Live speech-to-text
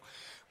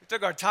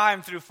took our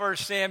time through 1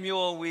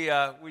 Samuel. We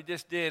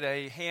just did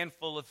a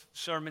handful of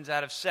sermons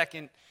out of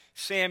 2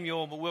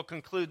 Samuel, but we'll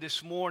conclude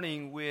this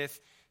morning with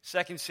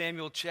 2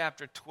 Samuel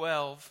chapter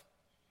 12,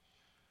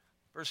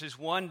 verses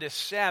 1 to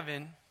 7.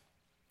 And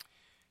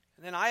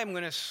then I am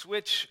going to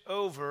switch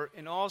over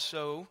and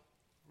also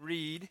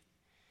read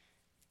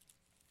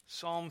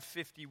Psalm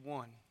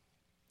 51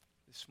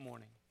 this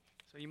morning.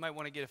 So you might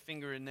want to get a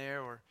finger in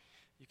there, or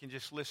you can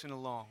just listen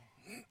along.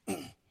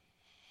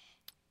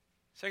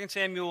 2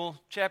 Samuel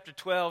chapter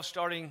 12,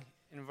 starting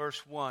in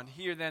verse 1.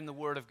 Hear then the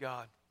word of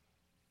God.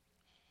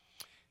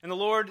 And the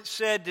Lord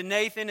said to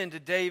Nathan and to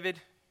David,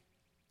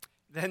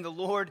 then the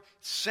Lord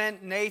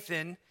sent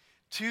Nathan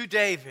to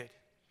David.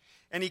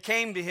 And he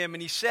came to him,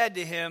 and he said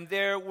to him,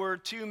 there were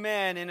two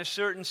men in a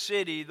certain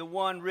city, the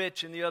one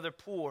rich and the other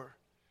poor.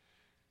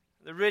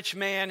 The rich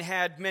man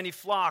had many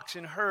flocks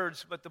and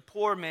herds, but the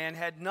poor man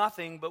had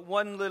nothing but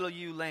one little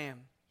ewe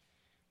lamb,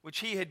 which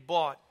he had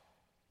bought.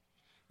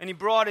 And he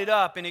brought it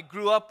up, and it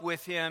grew up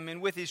with him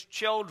and with his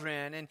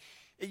children. And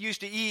it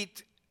used to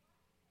eat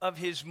of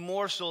his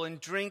morsel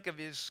and drink of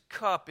his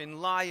cup and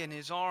lie in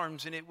his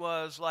arms. And it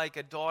was like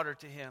a daughter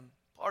to him,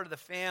 part of the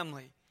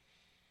family.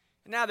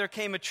 And now there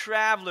came a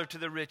traveler to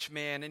the rich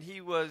man, and he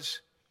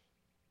was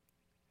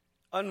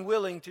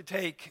unwilling to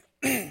take,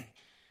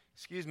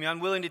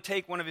 unwilling to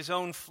take one of his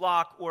own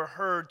flock or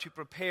herd to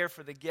prepare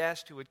for the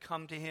guest who had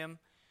come to him.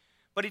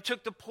 But he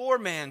took the poor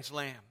man's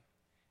lamb,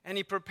 and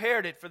he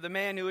prepared it for the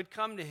man who had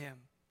come to him.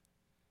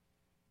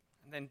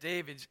 And then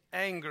David's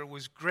anger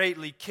was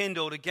greatly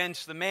kindled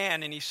against the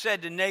man, and he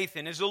said to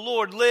Nathan, as the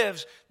Lord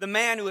lives, the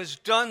man who has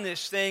done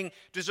this thing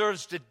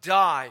deserves to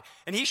die,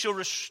 and he shall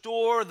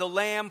restore the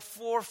lamb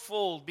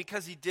fourfold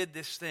because he did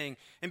this thing,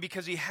 and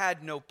because he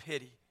had no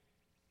pity.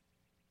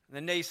 And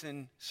then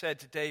Nathan said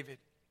to David,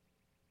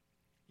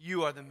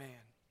 you are the man.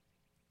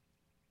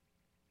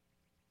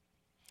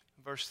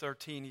 In verse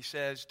 13 he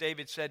says,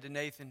 David said to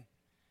Nathan,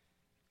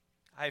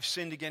 I have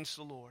sinned against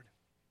the Lord.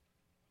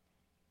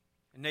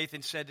 And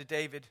Nathan said to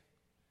David,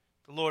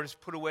 the Lord has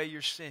put away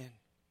your sin,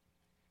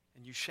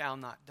 and you shall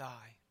not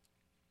die.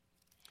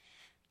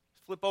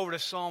 Flip over to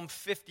Psalm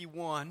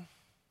 51.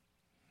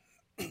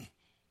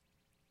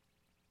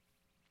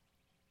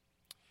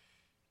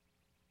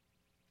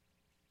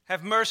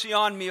 Have mercy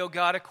on me, O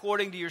God,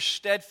 according to your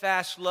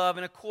steadfast love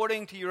and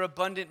according to your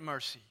abundant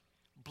mercy.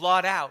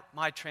 Blot out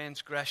my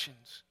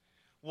transgressions.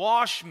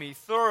 Wash me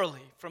thoroughly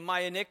from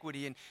my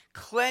iniquity and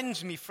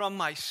cleanse me from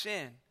my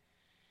sin.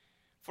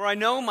 For I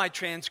know my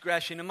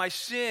transgression, and my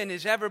sin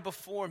is ever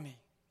before me.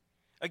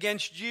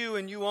 Against you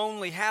and you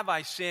only have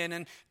I sinned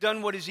and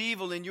done what is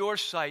evil in your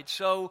sight,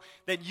 so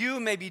that you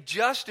may be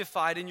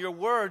justified in your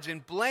words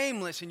and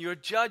blameless in your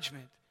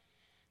judgment.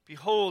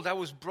 Behold, I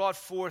was brought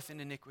forth in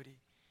iniquity,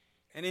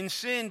 and in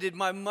sin did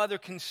my mother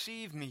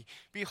conceive me.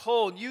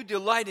 Behold, you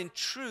delight in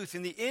truth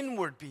in the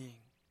inward being,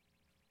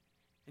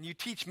 and you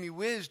teach me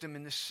wisdom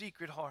in the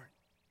secret heart.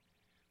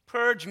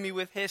 Purge me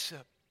with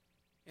hyssop,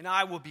 and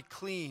I will be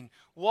clean.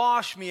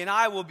 Wash me, and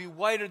I will be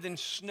whiter than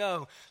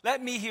snow.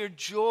 Let me hear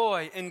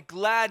joy and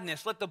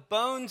gladness. Let the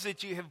bones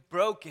that you have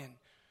broken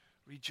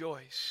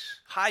rejoice.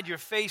 Hide your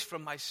face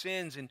from my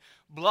sins and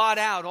blot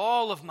out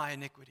all of my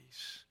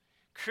iniquities.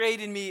 Create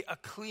in me a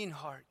clean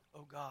heart,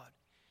 O God,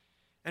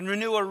 and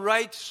renew a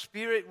right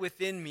spirit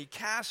within me.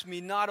 Cast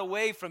me not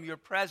away from your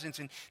presence,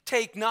 and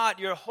take not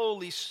your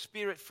Holy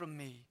Spirit from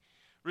me.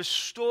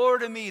 Restore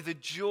to me the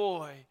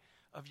joy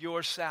of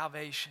your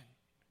salvation,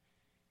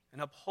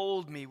 and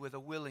uphold me with a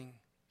willing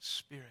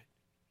spirit.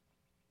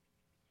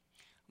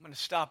 I'm going to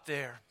stop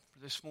there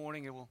for this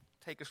morning. It will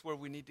take us where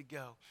we need to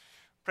go.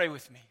 Pray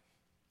with me.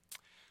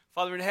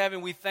 Father in heaven,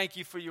 we thank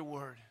you for your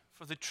word,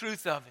 for the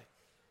truth of it,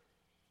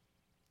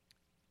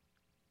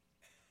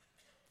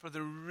 for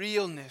the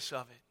realness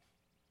of it,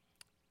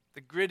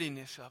 the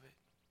grittiness of it,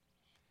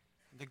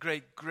 and the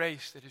great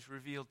grace that is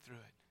revealed through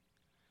it.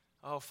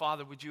 Oh,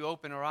 Father, would you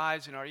open our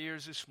eyes and our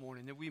ears this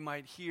morning that we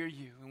might hear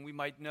you and we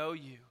might know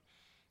you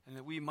and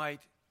that we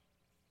might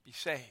be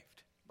saved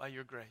by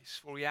your grace.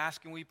 For we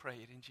ask and we pray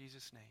it in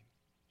Jesus' name.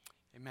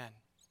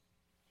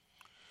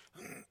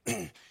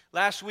 Amen.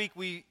 Last week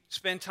we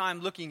spent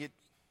time looking at...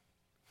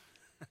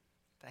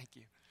 Thank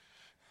you.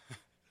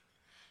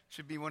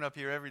 Should be one up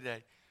here every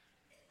day.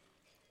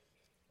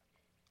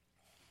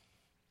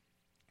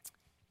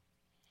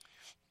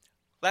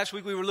 Last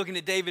week we were looking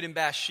at David and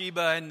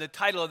Bathsheba, and the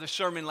title of the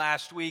sermon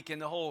last week and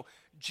the whole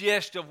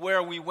gist of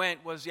where we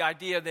went was the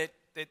idea that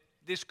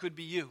this could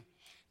be you,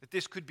 that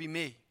this could be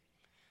me,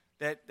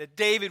 that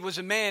David was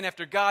a man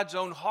after God's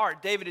own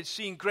heart. David had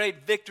seen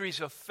great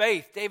victories of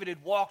faith. David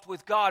had walked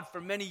with God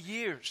for many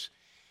years.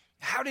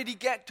 How did he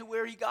get to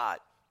where he got?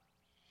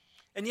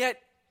 And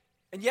yet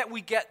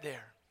we get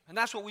there. And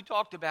that's what we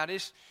talked about.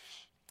 It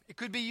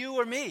could be you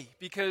or me,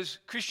 because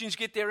Christians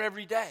get there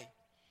every day.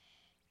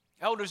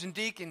 Elders and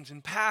deacons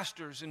and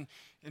pastors and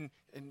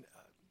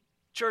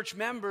church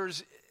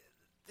members,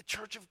 the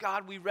church of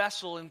God, we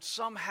wrestle, and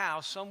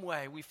somehow, some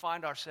way, we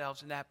find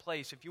ourselves in that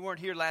place. If you weren't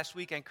here last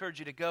week, I encourage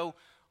you to go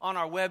on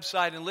our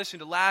website and listen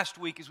to last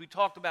week as we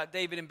talked about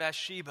David and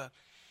Bathsheba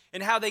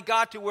and how they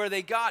got to where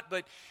they got.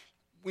 But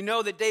we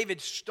know that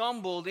David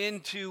stumbled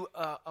into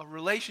a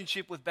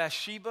relationship with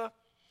Bathsheba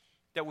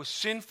that was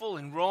sinful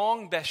and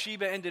wrong.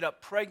 Bathsheba ended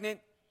up pregnant.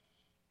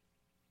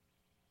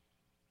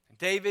 And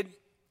David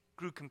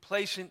grew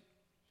complacent.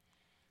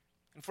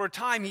 And for a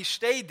time he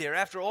stayed there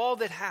after all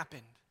that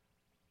happened.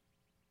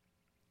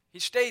 He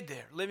stayed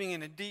there, living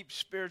in a deep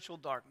spiritual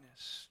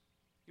darkness.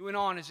 He went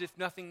on as if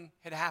nothing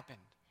had happened.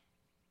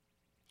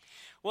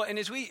 Well, and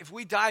if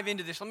we dive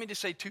into this, let me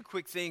just say two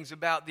quick things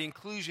about the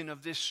inclusion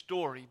of this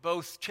story,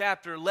 both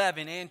chapter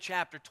 11 and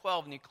chapter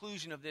 12, and the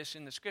inclusion of this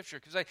in the Scripture.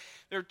 Because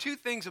there are two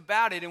things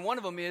about it, and one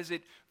of them is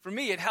that, for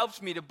me, it helps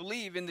me to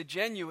believe in the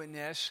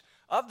genuineness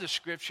of the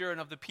Scripture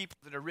and of the people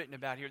that are written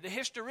about here, the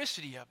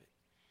historicity of it.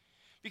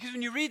 Because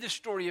when you read the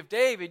story of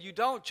David, you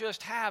don't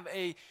just have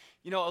a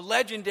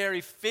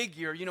legendary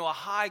figure, a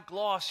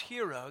high-gloss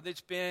hero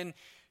that's been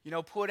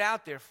put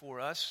out there for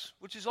us,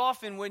 which is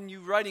often when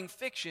you're writing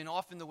fiction,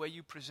 often the way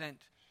you present,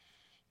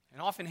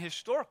 and often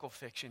historical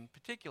fiction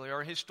particularly,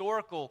 or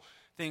historical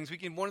things.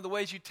 One of the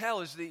ways you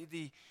tell is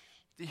the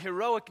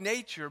heroic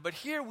nature. But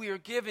here we are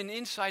given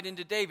insight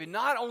into David,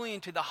 not only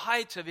into the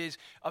heights of his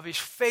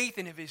faith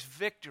and of his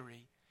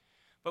victory,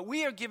 but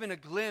we are given a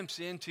glimpse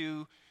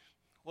into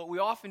what we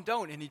often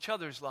don't in each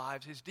other's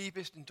lives, his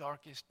deepest and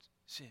darkest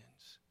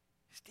sins,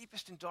 his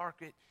deepest and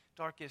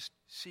darkest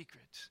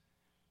secrets,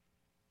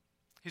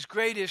 his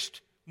greatest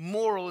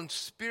moral and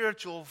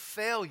spiritual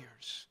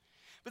failures.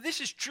 But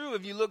this is true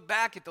if you look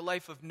back at the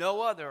life of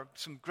Noah. There are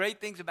some great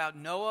things about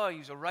Noah. He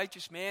was a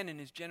righteous man in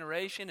his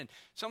generation, and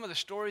some of the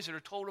stories that are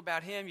told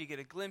about him, you get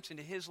a glimpse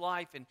into his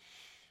life,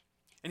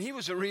 and he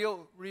was a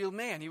real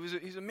man.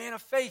 He's a man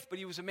of faith, but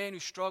he was a man who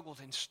struggled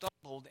and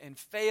stumbled and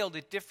failed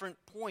at different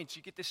points.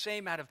 You get the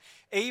same out of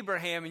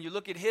Abraham, and you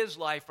look at his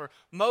life, or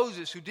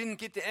Moses, who didn't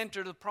get to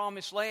enter the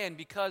promised land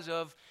because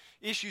of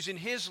issues in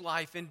his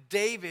life, and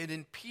David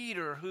and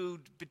Peter, who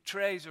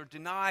betrays or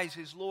denies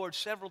his Lord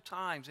several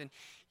times and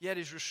yet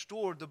is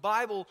restored. The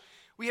Bible,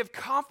 we have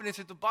confidence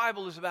that the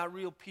Bible is about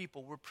real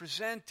people. We're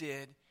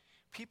presented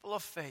people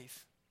of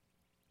faith,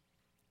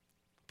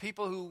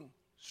 people who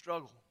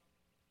struggle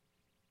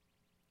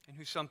and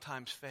who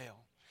sometimes fail.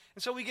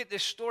 And so we get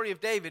this story of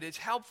David. It's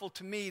helpful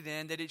to me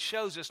then that it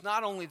shows us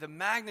not only the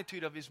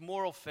magnitude of his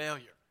moral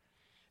failure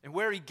and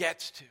where he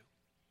gets to,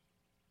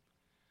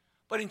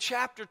 but in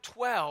chapter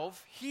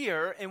 12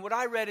 here, and what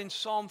I read in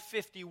Psalm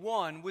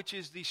 51, which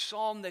is the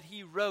psalm that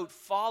he wrote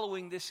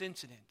following this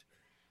incident,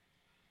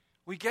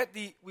 we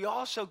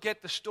also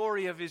get the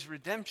story of his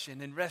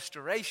redemption and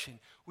restoration.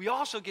 We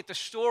also get the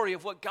story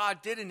of what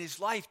God did in his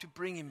life to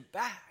bring him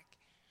back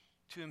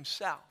to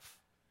himself,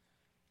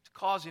 to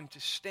cause him to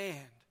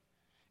stand.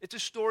 It's a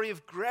story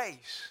of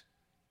grace,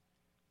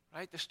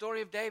 right? The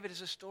story of David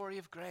is a story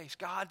of grace.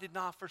 God did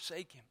not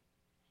forsake him.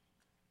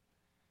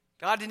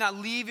 God did not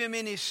leave him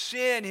in his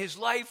sin. His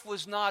life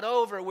was not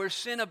over. Where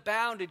sin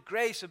abounded,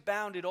 grace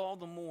abounded all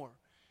the more.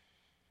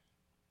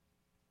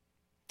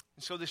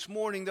 And so this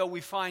morning, though,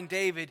 we find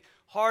David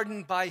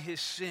hardened by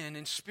his sin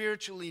and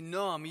spiritually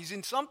numb. He's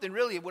in something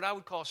really what I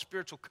would call a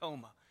spiritual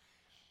coma.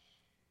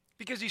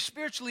 Because he's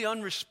spiritually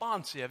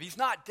unresponsive. He's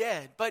not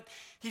dead, but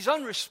he's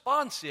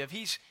unresponsive.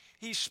 He's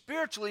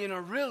spiritually in a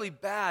really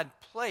bad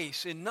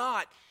place and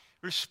not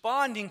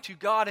responding to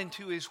God and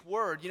to his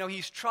word.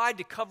 He's tried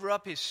to cover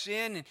up his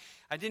sin, and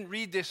I didn't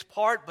read this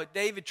part, but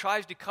David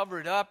tries to cover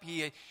it up.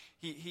 He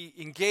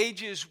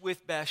engages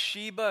with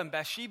Bathsheba, and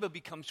Bathsheba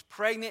becomes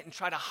pregnant and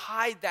try to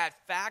hide that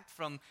fact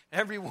from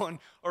everyone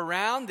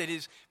around. That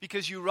is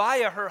because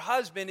Uriah, her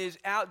husband, is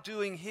out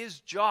doing his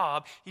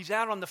job. He's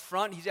out on the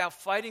front. He's out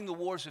fighting the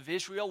wars of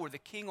Israel where the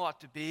king ought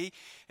to be.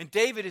 And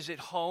David is at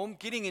home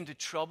getting into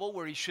trouble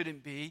where he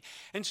shouldn't be.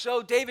 And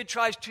so David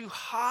tries to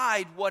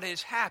hide what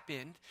has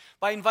happened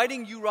by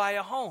inviting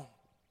Uriah home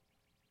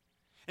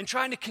and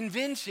trying to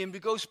convince him to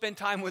go spend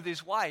time with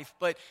his wife.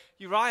 But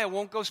Uriah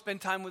won't go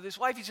spend time with his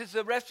wife. He says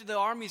the rest of the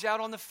army's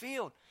out on the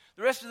field.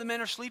 The rest of the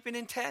men are sleeping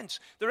in tents.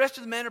 The rest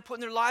of the men are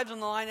putting their lives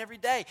on the line every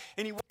day.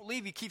 And he won't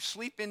leave. He keeps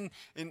sleeping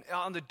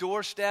on the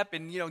doorstep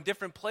and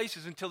different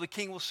places until the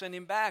king will send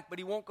him back. But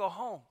he won't go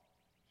home.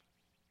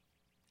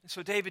 And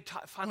so David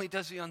finally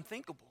does the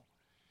unthinkable,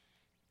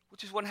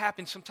 which is what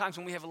happens sometimes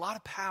when we have a lot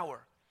of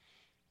power.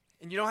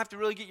 And you don't have to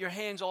really get your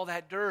hands all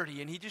that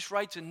dirty. And he just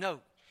writes a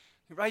note.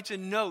 He writes a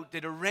note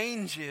that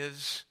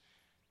arranges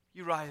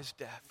Uriah's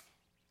death.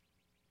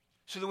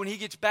 So that when he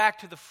gets back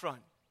to the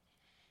front,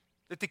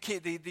 that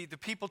the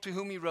people to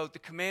whom he wrote, the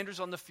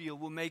commanders on the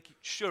field, will make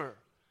sure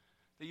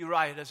that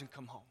Uriah doesn't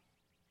come home.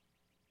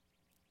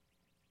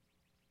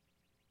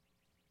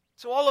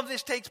 So all of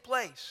this takes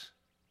place.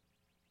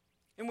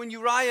 And when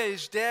Uriah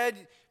is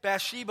dead,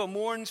 Bathsheba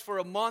mourns for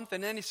a month,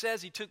 and then he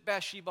says he took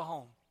Bathsheba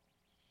home,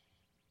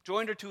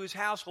 joined her to his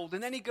household,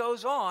 and then he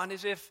goes on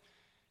as if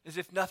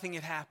nothing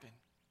had happened.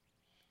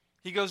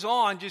 He goes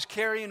on just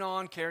carrying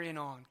on,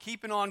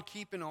 keeping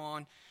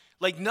on,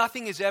 like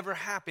nothing has ever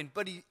happened.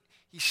 But he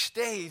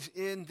stays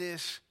in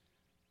this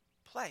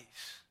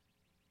place.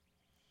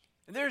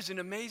 And there's an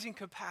amazing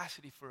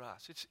capacity for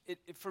us.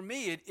 For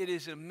me, it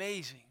is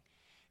amazing.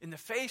 In the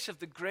face of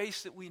the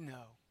grace that we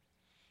know,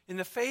 in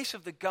the face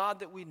of the God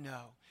that we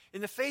know,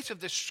 in the face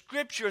of the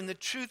Scripture and the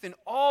truth and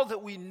all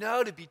that we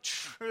know to be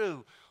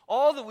true,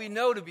 all that we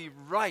know to be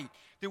right,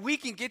 that we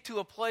can get to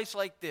a place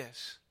like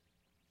this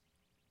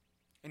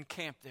and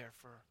camp there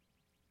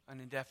for an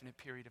indefinite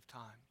period of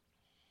time.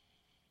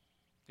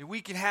 That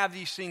we can have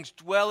these things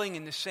dwelling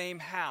in the same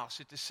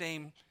house at the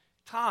same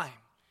time.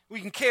 We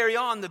can carry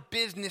on the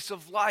business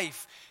of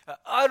life,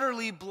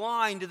 utterly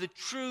blind to the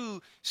true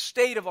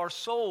state of our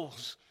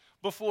souls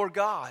before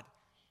God.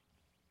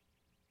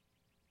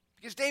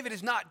 Because David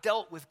has not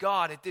dealt with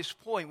God at this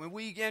point. When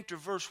we enter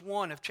verse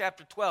 1 of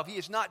chapter 12, he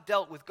has not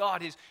dealt with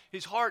God.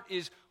 His heart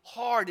is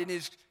hard and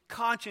his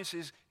conscience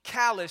is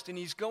calloused, and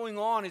he's going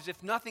on as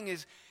if nothing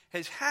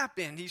has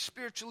happened. He's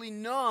spiritually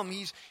numb.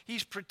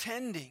 He's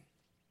pretending.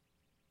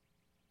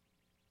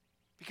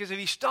 Because if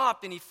he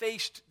stopped and he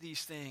faced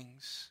these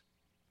things,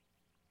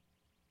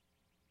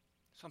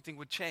 something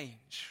would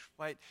change,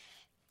 right?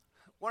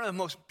 One of the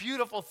most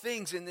beautiful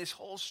things in this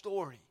whole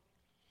story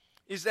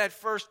is that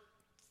first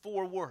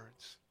 4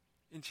 words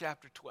in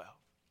chapter 12.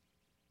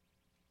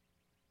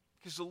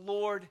 Because the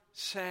Lord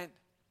sent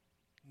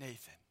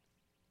Nathan.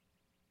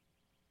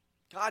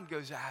 God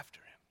goes after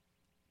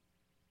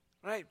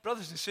him. Right?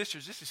 Brothers and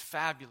sisters, this is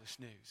fabulous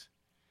news.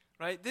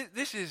 Right?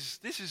 This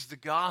is the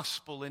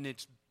gospel in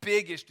its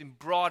biggest and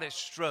broadest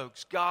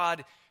strokes.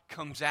 God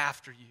comes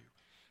after you.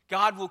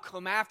 God will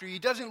come after you. He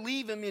doesn't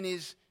leave him in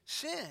his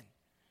sin.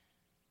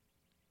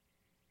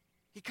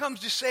 He comes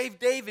to save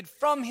David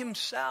from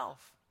himself.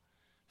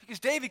 Because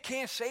David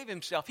can't save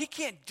himself. He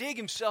can't dig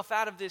himself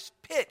out of this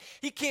pit.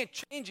 He can't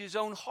change his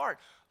own heart.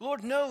 The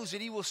Lord knows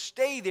that he will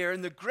stay there,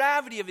 and the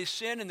gravity of his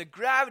sin and the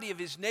gravity of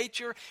his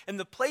nature and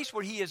the place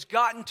where he has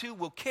gotten to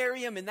will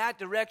carry him in that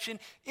direction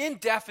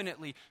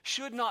indefinitely,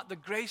 should not the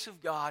grace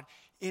of God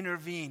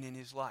intervene in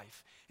his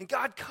life. And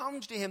God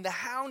comes to him, the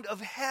hound of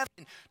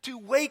heaven, to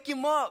wake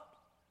him up.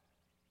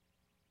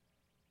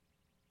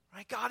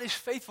 Right? God is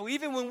faithful.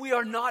 Even when we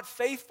are not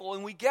faithful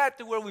and we get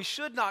to where we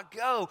should not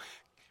go,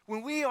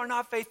 when we are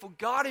not faithful,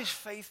 God is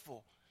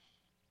faithful.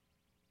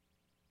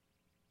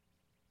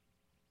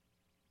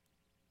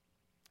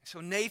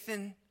 So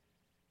Nathan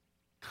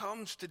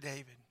comes to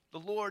David. The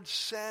Lord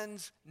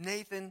sends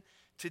Nathan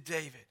to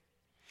David.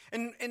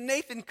 And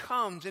Nathan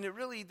comes, and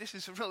this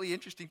is a really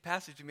interesting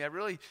passage to me.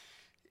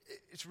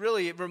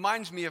 It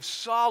reminds me of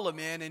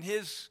Solomon and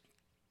his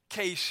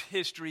case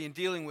history in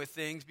dealing with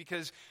things,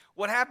 because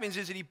what happens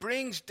is that he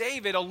brings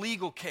David a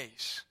legal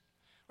case.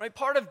 Right?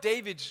 Part of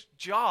David's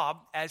job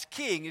as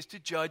king is to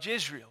judge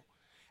Israel.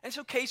 And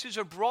so cases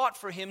are brought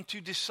for him to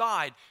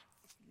decide.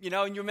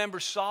 And you remember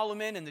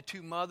Solomon and the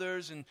 2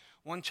 mothers, and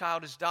one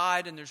child has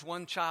died, and there's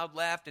one child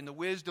left, and the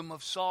wisdom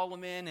of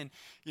Solomon, and,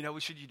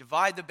 should you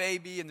divide the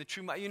baby, and the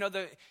true,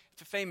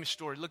 it's a famous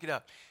story, look it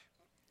up.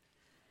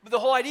 But the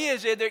whole idea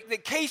is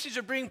that cases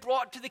are being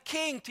brought to the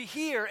king to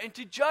hear and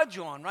to judge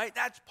on, right?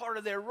 That's part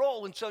of their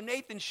role. And so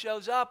Nathan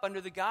shows up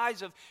under the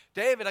guise of,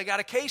 David, I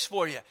got a case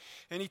for you.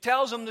 And he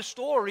tells him the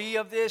story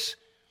of this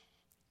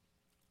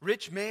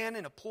rich man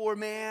and a poor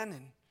man.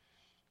 And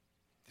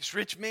this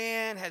rich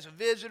man has a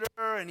visitor,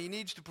 and he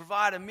needs to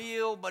provide a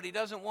meal, but he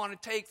doesn't want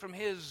to take from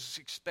his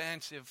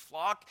expensive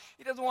flock.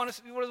 He doesn't want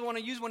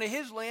to use one of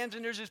his lambs,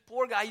 and there's this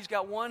poor guy, he's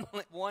got one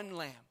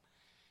lamb.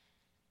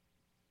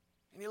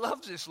 And he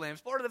loves this lamb.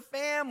 It's part of the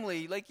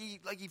family. Like he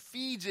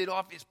feeds it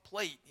off his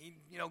plate. He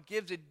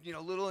gives it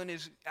little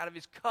out of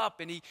his cup,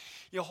 and he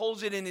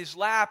holds it in his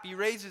lap. He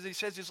raises it. He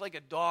says it's like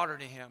a daughter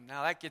to him.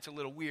 Now that gets a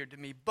little weird to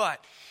me,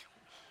 but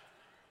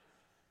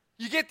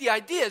you get the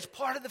idea. It's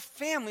part of the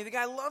family. The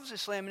guy loves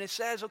this lamb, and it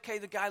says, okay,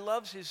 the guy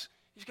loves he's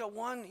got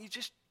one. He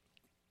just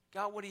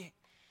got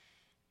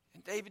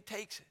and David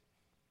takes it.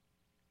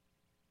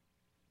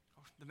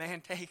 The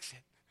man takes it.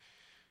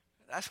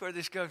 That's where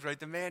this goes, right?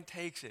 The man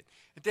takes it.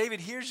 And David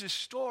hears this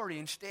story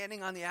and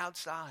standing on the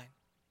outside.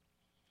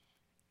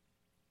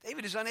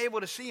 David is unable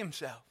to see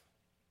himself.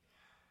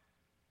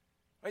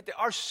 Right?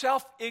 Our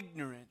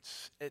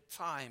self-ignorance at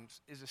times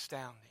is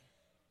astounding.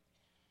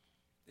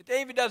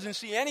 David doesn't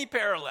see any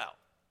parallel.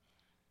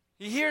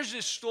 He hears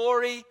this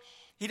story.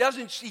 He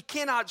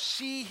cannot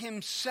see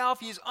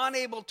himself. He is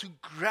unable to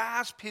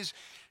grasp his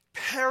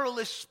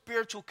perilous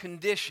spiritual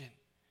condition.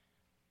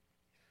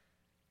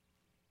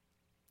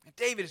 And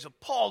David is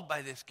appalled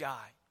by this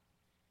guy.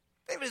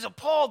 David is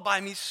appalled by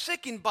him. He's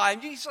sickened by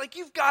him. He's like,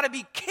 you've got to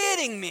be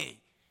kidding me.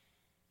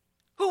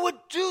 Who would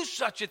do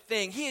such a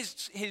thing?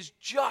 His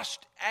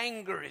just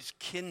anger is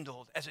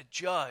kindled as a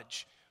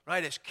judge,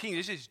 right? As king,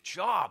 this is his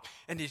job.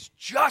 And his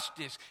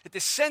justice, at the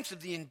sense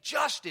of the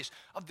injustice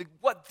of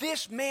what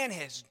this man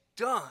has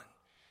done,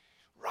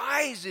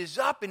 rises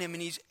up in him,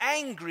 and he's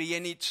angry,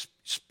 and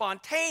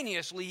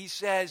spontaneously he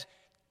says,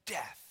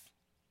 death.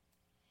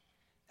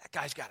 That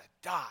guy's got to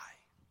die.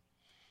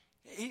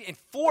 In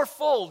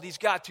fourfold, he's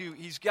got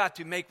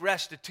to make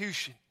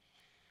restitution.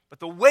 But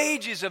the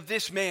wages of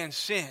this man's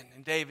sin,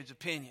 in David's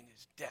opinion,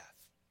 is death.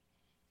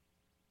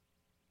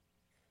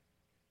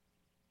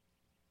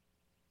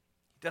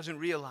 doesn't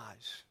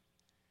realize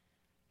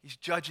he's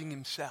judging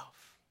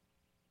himself.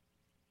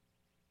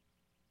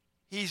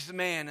 He's the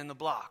man in the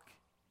block.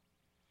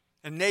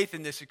 And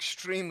Nathan, this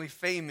extremely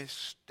famous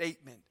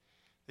statement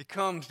that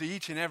comes to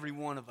each and every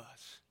one of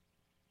us.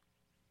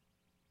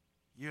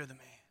 You're the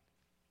man,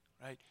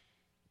 right?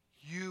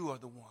 You are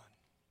the one.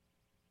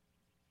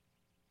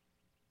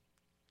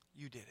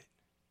 You did it.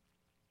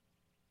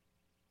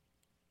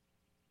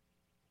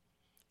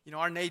 You know,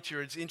 our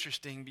nature is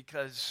interesting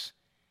because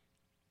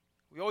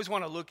we always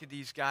want to look at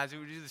these guys.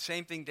 We do the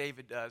same thing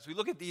David does. We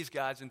look at these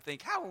guys and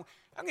think, how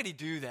could he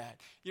do that?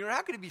 You know,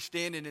 how could he be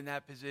standing in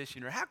that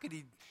position? Or how could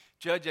he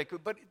judge that?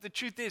 But the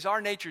truth is,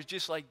 our nature is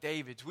just like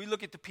David's. We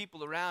look at the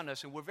people around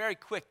us and we're very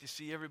quick to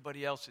see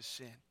everybody else's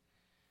sin.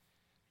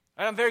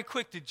 And I'm very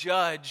quick to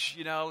judge,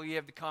 you know, you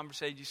have the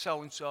conversation,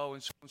 so-and-so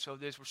and so-and-so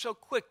this. We're so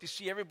quick to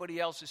see everybody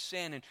else's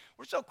sin, and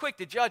we're so quick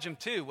to judge them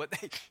too, what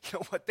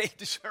they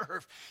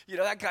deserve. You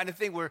know, that kind of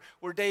thing where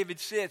David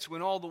sits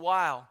when all the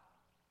while,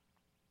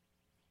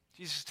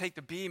 Jesus, take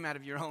the beam out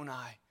of your own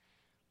eye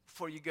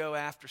before you go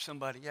after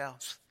somebody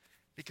else.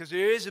 Because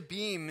there is a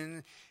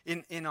beam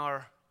in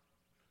our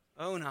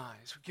own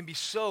eyes. We can be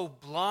so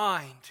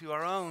blind to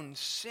our own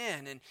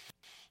sin. And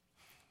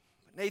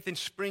Nathan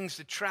springs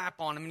the trap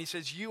on him and he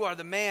says, you are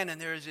the man. And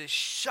there is this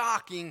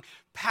shocking,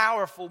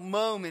 powerful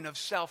moment of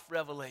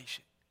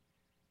self-revelation.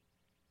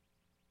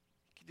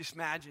 You can just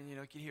imagine, you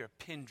can hear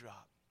a pin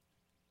drop.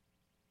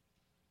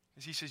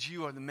 As he says,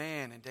 you are the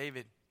man. And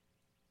David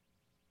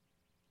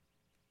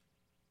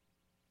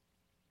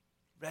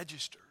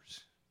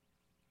registers.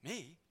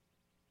 Me?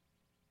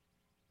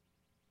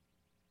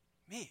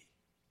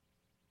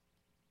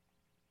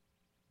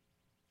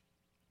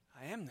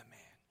 I am the man.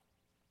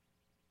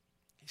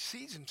 He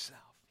sees himself.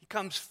 He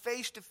comes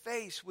face to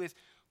face with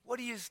what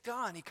he has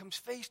done. He comes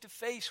face to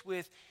face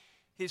with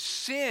his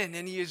sin,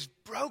 and he is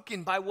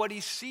broken by what he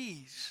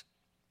sees.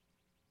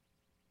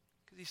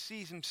 Because he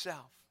sees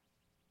himself.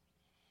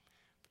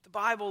 But the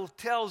Bible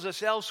tells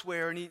us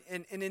elsewhere,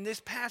 and in this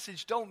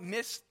passage, don't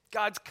miss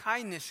God's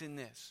kindness in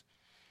this.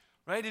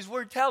 Right? His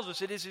word tells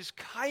us it is his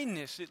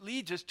kindness that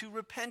leads us to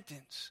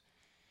repentance.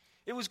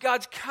 It was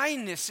God's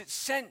kindness that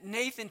sent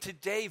Nathan to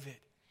David.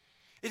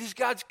 It is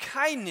God's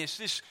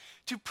kindness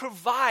to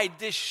provide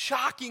this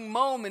shocking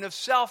moment of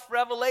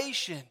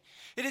self-revelation.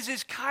 It is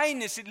his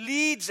kindness that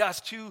leads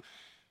us to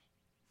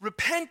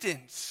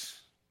repentance.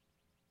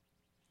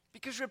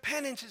 Because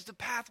repentance is the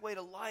pathway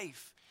to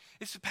life.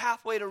 It's the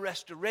pathway to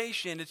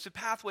restoration. It's the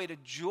pathway to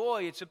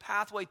joy. It's a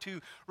pathway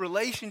to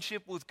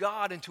relationship with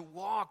God and to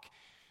walk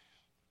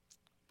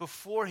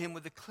before him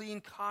with a clean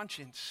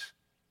conscience.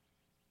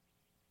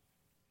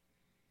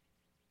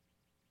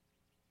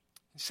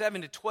 In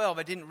 7-12,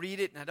 I didn't read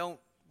it, and I don't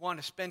want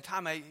to spend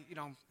time. I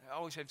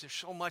always have, there's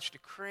so much to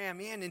cram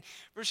in. In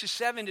verses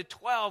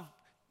 7-12,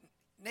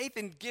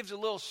 Nathan gives a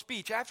little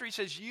speech. After he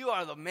says, you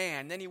are the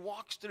man, then he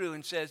walks through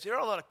and says, there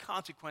are a lot of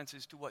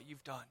consequences to what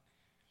you've done.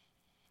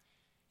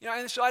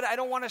 And so I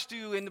don't want us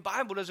to, and the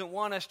Bible doesn't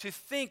want us to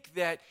think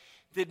that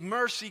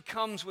mercy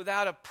comes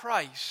without a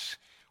price.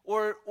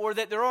 Or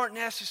that there aren't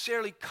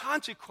necessarily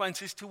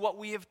consequences to what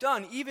we have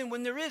done. Even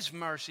when there is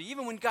mercy,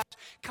 even when God's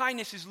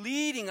kindness is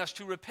leading us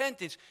to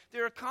repentance,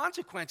 there are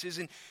consequences.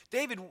 And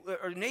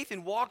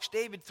Nathan walks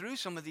David through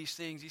some of these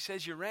things. He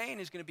says your reign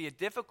is going to be a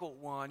difficult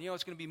one.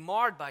 It's going to be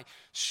marred by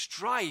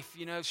strife.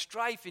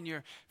 Strife in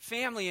your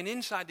family and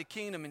inside the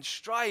kingdom, and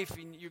strife.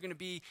 And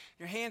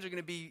your hands are going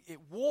to be at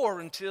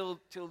war until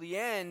the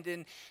end.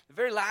 And the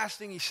very last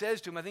thing he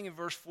says to him, I think in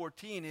verse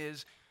 14,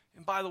 is,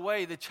 and by the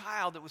way, the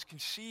child that was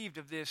conceived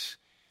of this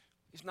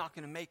is not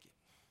going to make it.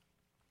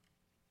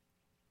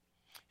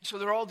 And so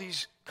there are all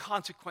these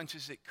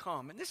consequences that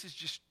come. And this is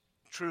just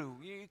true.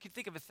 You can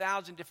think of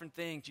 1,000 different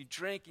things. You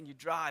drink and you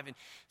drive. And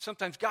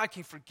sometimes God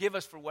can forgive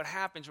us for what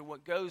happens or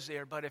what goes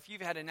there. But if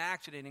you've had an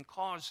accident and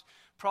caused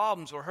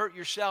problems or hurt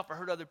yourself or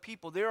hurt other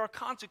people, there are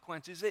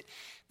consequences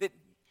that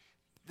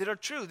are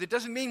true. That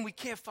doesn't mean we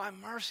can't find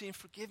mercy and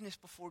forgiveness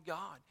before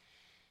God.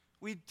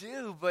 We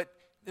do, but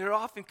there are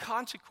often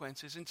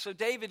consequences. And so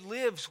David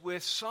lives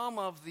with some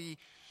of the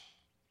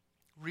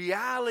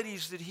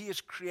realities that he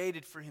has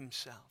created for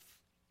himself.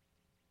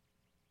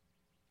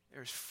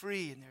 There's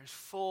free and there's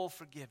full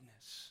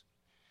forgiveness.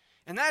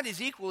 And that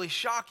is equally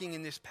shocking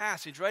in this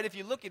passage, right? If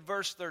you look at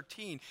verse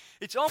 13,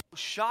 it's almost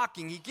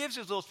shocking. He gives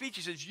his little speech.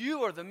 He says,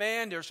 you are the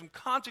man. There are some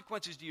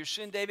consequences to your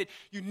sin, David.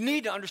 You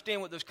need to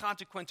understand what those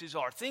consequences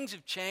are. Things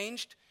have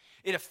changed.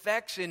 It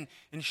affects and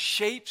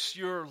shapes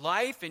your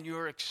life and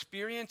your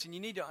experience, and you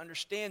need to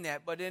understand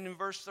that. But then in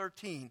verse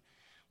 13,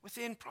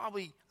 within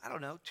probably,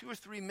 2 or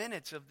 3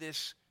 minutes of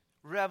this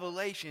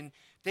revelation,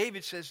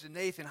 David says to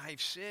Nathan, I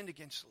have sinned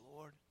against the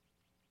Lord.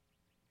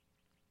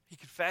 He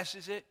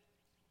confesses it.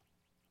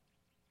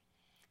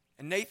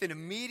 And Nathan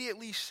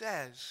immediately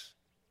says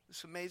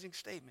this amazing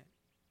statement.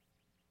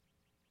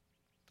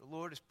 The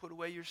Lord has put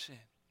away your sin.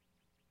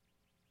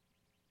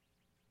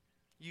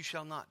 You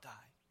shall not die.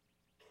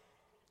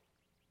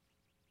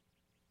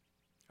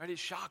 Right? It's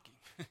shocking.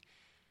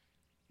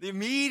 The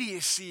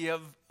immediacy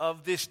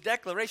of this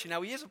declaration.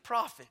 Now, he is a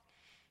prophet.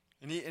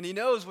 And he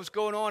knows what's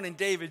going on in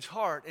David's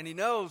heart, and he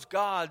knows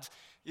God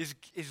is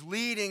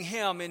leading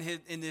him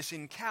in this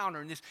encounter.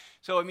 And this,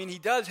 so I mean, he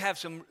does have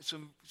some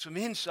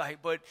insight,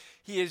 but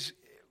he is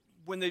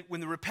when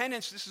the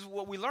repentance. This is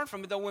what we learn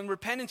from it, though. When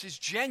repentance is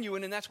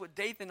genuine, and that's what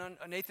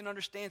Nathan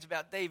understands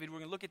about David. We're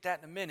going to look at that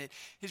in a minute.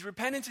 His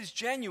repentance is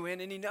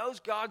genuine, and he knows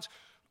God's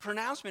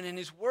pronouncement and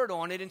His word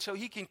on it, and so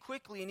he can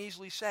quickly and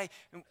easily say,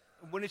 and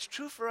when it's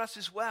true for us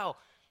as well,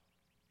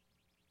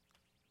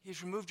 He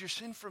has removed your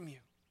sin from you.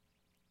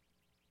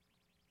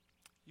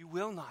 You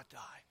will not die.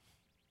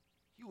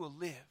 You will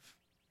live.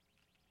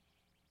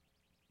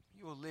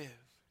 You will live.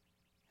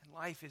 And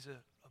life is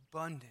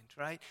abundant,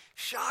 right?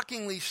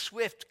 Shockingly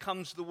swift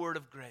comes the word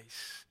of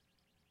grace.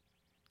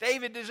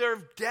 David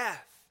deserved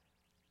death.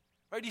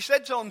 Right? He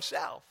said so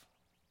himself.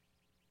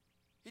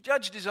 He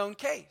judged his own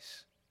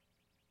case.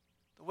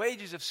 The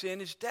wages of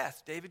sin is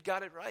death. David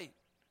got it right.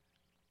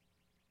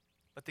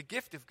 But the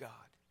gift of God,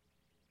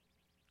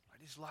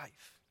 right, is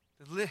life.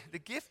 The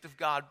gift of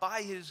God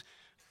by His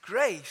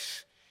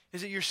grace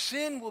is that your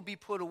sin will be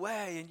put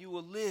away and you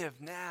will live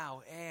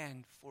now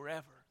and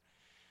forever.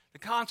 The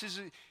conscience,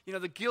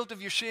 the guilt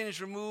of your sin is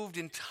removed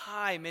in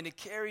time, and it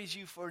carries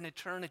you for an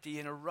eternity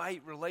in a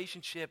right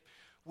relationship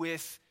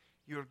with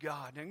your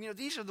God. And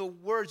these are the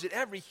words that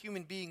every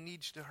human being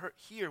needs to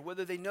hear,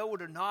 whether they know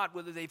it or not,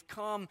 whether they've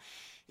come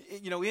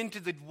into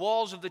the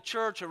walls of the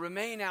church or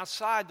remain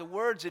outside. The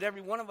words that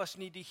every one of us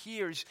need to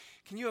hear is,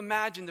 can you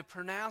imagine the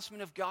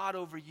pronouncement of God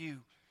over you?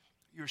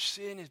 Your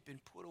sin has been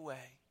put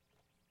away.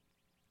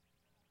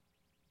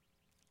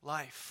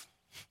 Life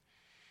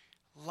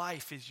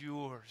is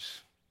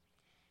yours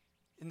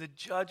in the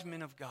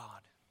judgment of God.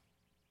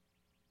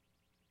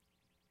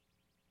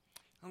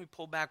 Let me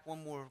pull back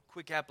one more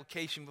quick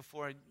application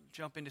before I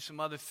jump into some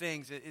other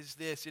things. Is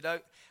this. I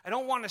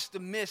don't want us to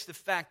miss the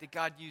fact that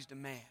God used a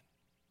man.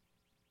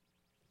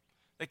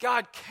 That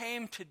God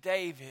came to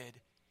David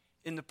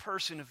in the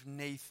person of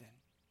Nathan.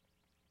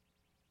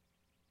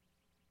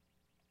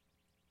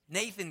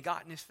 Nathan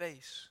got in his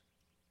face.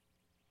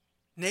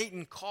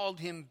 Nathan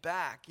called him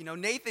back.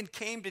 Nathan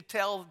came to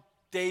tell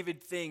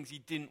David things he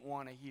didn't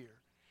want to hear,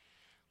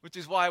 which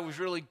is why it was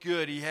really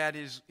good. He had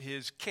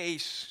his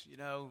case,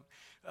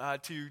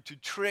 to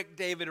trick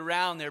David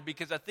around there,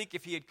 because I think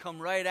if he had come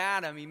right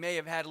at him, he may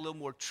have had a little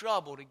more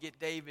trouble to get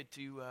David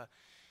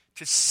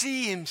to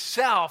see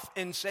himself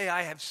and say,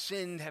 I have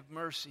sinned, have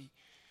mercy.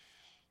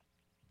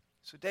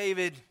 So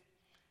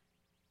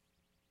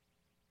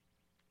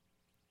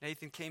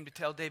Nathan came to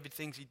tell David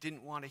things he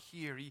didn't want to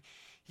hear. He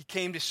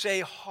came to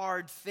say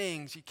hard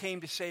things. He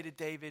came to say to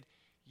David,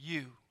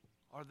 you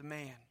are the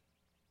man.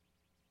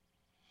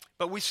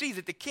 But we see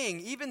that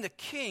even the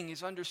king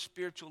is under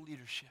spiritual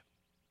leadership.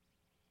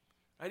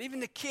 Right? Even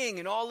the king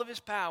in all of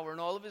his power and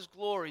all of his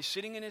glory,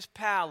 sitting in his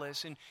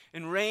palace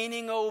and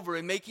reigning over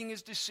and making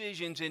his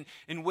decisions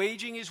and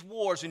waging his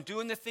wars and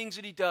doing the things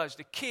that he does,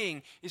 the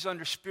king is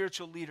under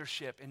spiritual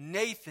leadership. And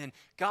Nathan,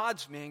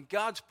 God's man,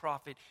 God's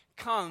prophet,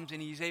 comes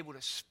and he's able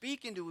to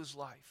speak into his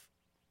life.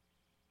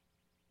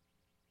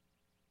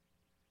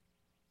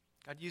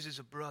 God uses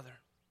a brother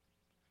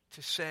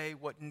to say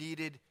what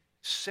needed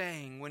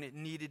saying when it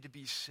needed to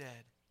be said.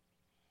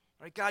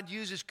 Right? God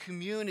uses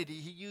community.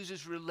 He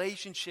uses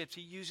relationships.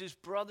 He uses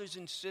brothers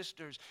and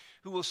sisters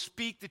who will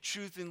speak the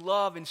truth in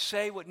love and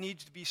say what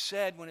needs to be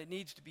said when it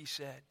needs to be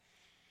said.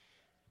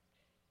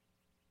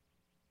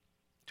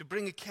 To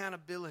bring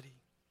accountability.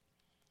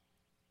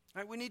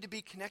 Right? We need to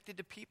be connected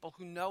to people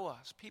who know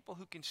us, people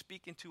who can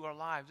speak into our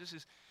lives. This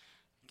is,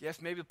 I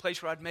guess, maybe the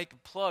place where I'd make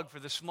a plug for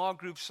the small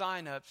group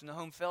signups and the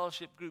home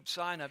fellowship group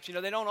signups.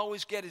 They don't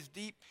always get as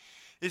deep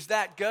as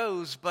that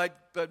goes, but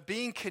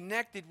being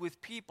connected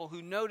with people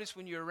who notice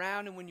when you're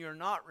around and when you're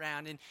not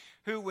around, and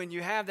who, when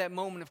you have that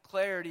moment of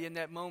clarity and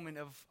that moment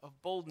of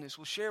boldness,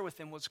 will share with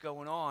them what's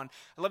going on.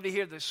 I love to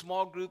hear the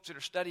small groups that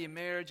are studying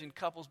marriage and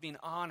couples being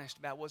honest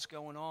about what's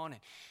going on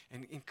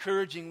and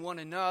encouraging one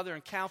another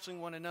and counseling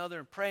one another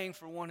and praying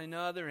for one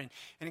another and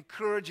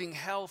encouraging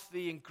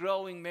healthy and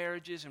growing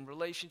marriages and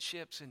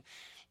relationships. And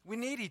we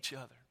need each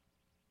other.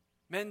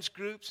 Men's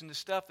groups and the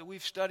stuff that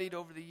we've studied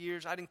over the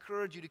years, I'd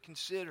encourage you to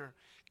consider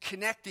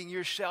connecting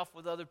yourself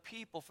with other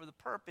people for the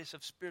purpose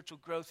of spiritual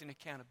growth and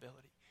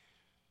accountability.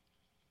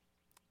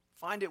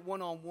 Find it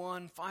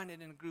one-on-one, find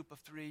it in a group of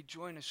 3,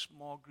 join a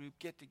small group,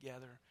 get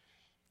together,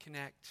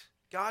 connect.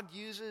 God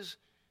uses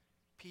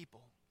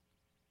people.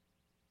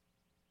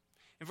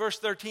 In verse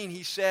 13,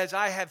 he says,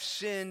 I have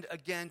sinned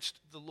against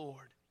the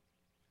Lord.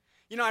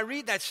 I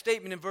read that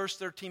statement in verse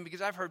 13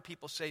 because I've heard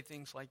people say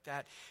things like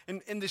that.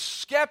 And the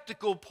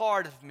skeptical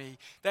part of me,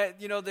 that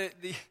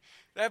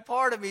that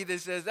part of me that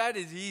says that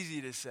is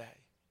easy to say.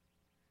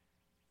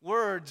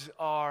 Words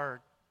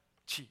are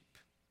cheap.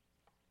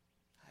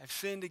 I've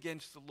sinned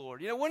against the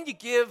Lord. What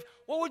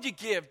would you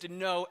give to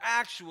know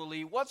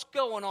actually what's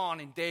going on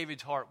in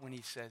David's heart when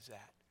he says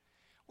that?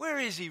 Where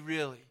is he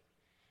really?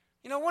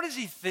 What is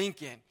he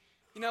thinking?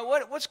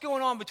 What's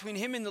going on between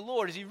him and the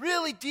Lord? Is he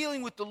really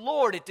dealing with the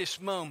Lord at this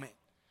moment?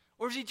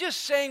 Or is he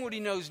just saying what he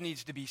knows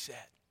needs to be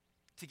said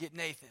to get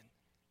Nathan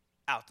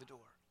out the door,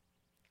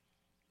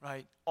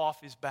 right?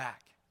 Off his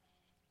back.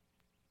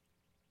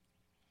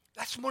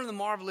 That's one of the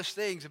marvelous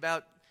things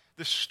about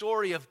the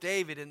story of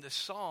David in the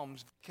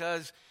Psalms,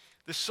 because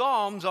the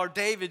Psalms are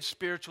David's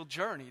spiritual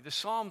journey. The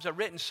Psalms are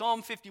written.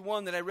 Psalm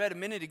 51 that I read a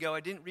minute ago, I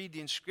didn't read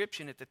the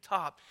inscription at the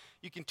top.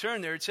 You can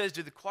turn there. It says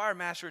to the choir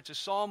master, it's a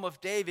psalm of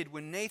David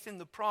when Nathan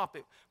the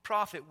prophet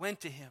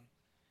went to him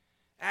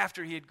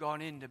after he had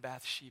gone into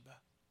Bathsheba.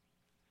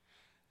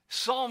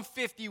 Psalm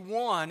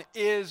 51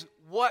 is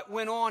what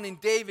went on in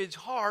David's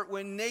heart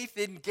when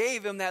Nathan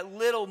gave him that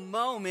little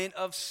moment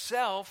of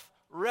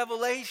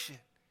self-revelation.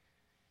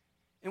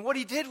 And what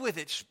he did with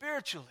it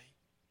spiritually.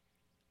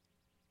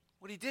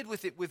 What he did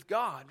with it with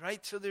God,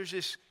 right? So there's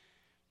this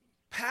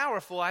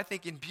powerful, I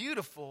think, and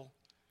beautiful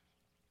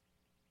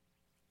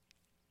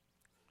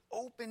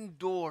open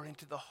door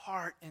into the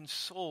heart and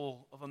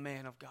soul of a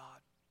man of God.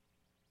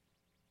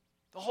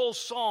 The whole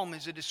psalm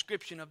is a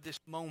description of this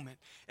moment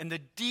and the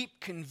deep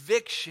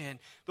conviction,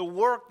 the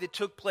work that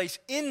took place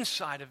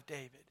inside of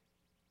David,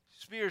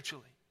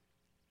 spiritually.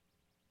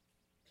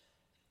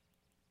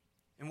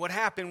 And what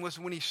happened was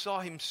when he saw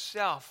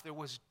himself, there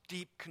was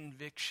deep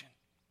conviction.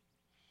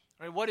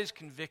 All right, what is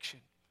conviction?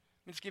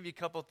 Let me just give you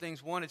a couple of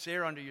things. One, it's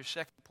there under your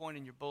second point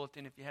in your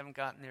bulletin if you haven't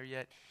gotten there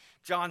yet.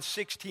 John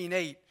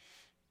 16:8.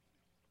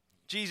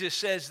 Jesus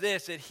says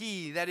this, that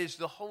he, that is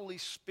the Holy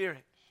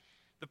Spirit,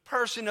 the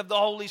person of the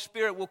Holy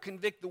Spirit will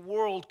convict the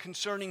world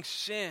concerning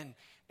sin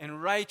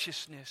and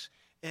righteousness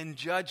and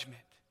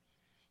judgment.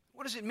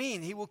 What does it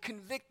mean? He will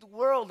convict the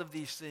world of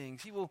these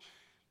things. He will,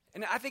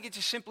 and I think it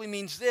just simply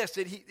means this,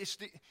 that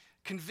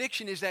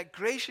conviction is that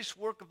gracious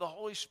work of the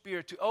Holy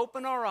Spirit to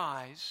open our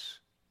eyes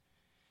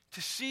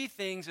to see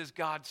things as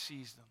God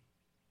sees them.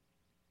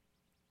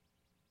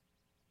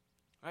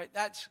 Right?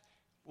 That's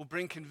will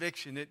bring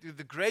conviction.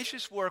 The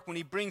gracious work when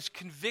he brings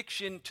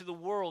conviction to the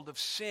world of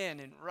sin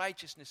and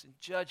righteousness and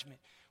judgment,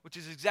 which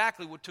is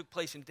exactly what took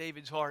place in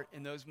David's heart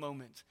in those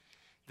moments.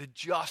 The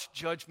just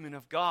judgment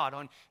of God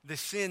on the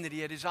sin that he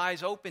had his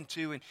eyes open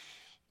to, and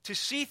to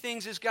see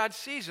things as God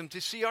sees them,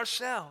 to see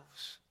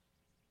ourselves,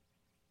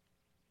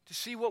 to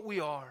see what we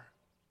are,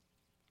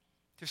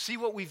 to see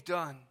what we've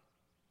done,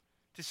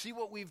 to see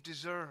what we've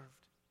deserved.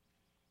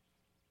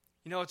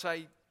 You know,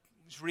 I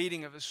was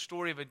reading of a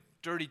story of a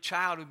dirty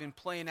child who'd been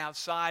playing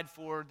outside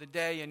for the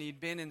day, and he'd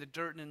been in the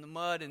dirt and in the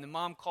mud, and the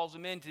mom calls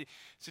him in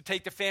to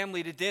take the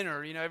family to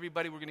dinner. You know,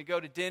 everybody were going to go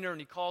to dinner, and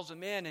he calls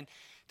him in and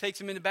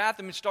takes him in the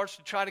bathroom and starts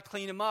to try to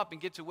clean him up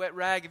and gets a wet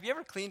rag. Have you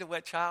ever cleaned a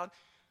wet child?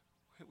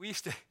 We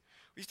used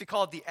to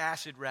call it the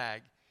acid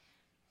rag.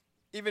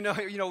 Even though,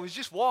 you know, it was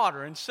just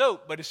water and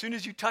soap, but as soon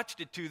as you touched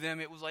it to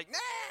them, it was like, nah,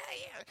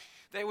 yeah.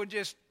 They would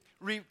just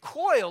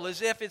recoil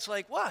as if it's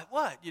like,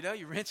 what? You know,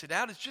 you rinse it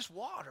out, it's just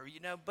water, you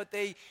know. But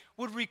they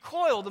would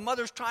recoil. The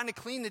mother's trying to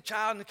clean the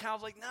child, and the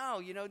child's like, no,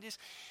 you know, just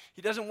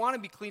he doesn't want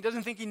to be clean,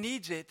 doesn't think he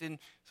needs it. And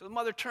so the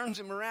mother turns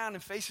him around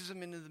and faces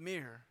him into the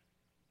mirror.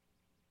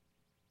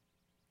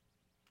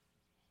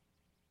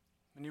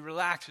 And he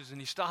relaxes and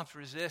he stops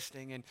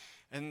resisting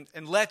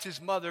and lets his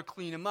mother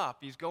clean him up.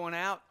 He's going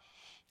out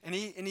and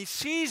he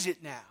sees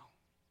it now,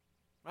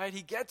 right?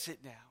 He gets it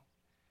now.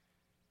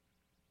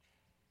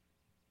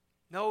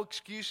 No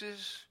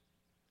excuses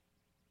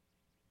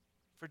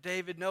for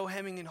David, no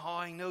hemming and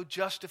hawing, no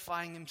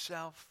justifying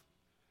himself.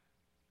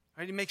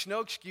 Right? He makes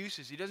no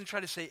excuses. He doesn't try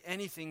to say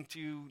anything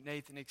to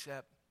Nathan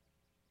except,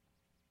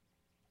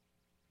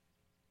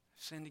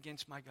 I've sinned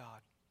against my God.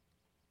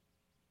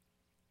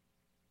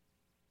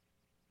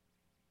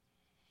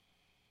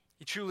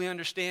 He truly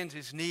understands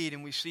his need,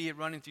 and we see it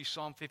running through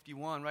Psalm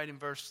 51. Right in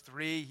verse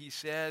 3, he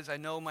says, I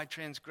know my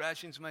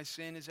transgressions, my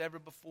sin is ever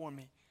before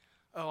me.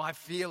 Oh, I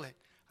feel it.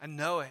 I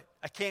know it.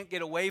 I can't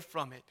get away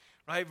from it.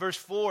 Right? Verse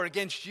 4,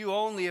 against you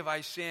only have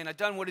I sinned. I've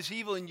done what is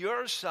evil in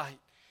your sight.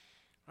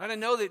 Right? I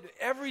know that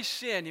every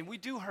sin, and we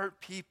do hurt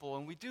people,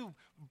 and we do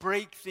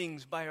break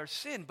things by our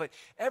sin, but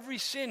every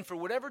sin, for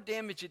whatever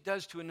damage it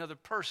does to another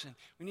person,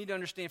 we need to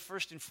understand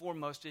first and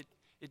foremost,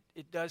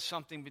 it does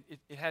something, but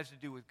it has to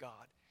do with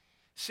God.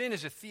 Sin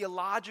is a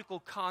theological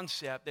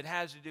concept that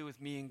has to do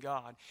with me and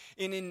God.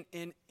 In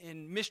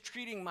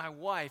mistreating my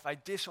wife, I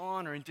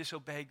dishonor and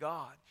disobey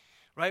God.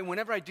 Right?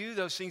 Whenever I do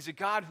those things, the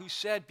God who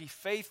said, be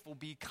faithful,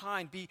 be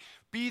kind,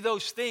 be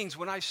those things,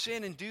 when I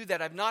sin and do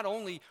that, I've not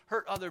only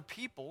hurt other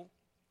people,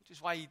 which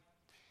is why he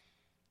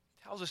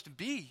tells us to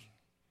be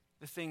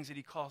the things that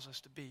he calls us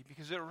to be,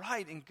 because they're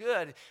right and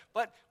good,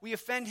 but we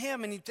offend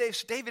him, and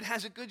David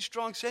has a good,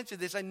 strong sense of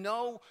this. I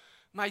know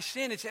my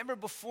sin, it's ever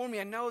before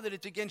me. I know that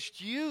it's against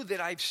you that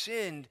I've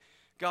sinned,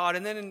 God.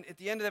 And then at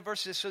the end of that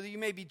verse it says, so that you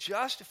may be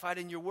justified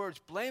in your words,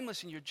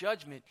 blameless in your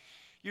judgment.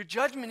 Your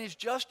judgment is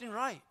just and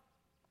right.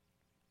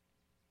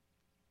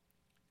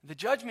 The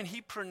judgment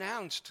he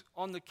pronounced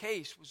on the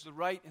case was the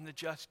right and the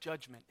just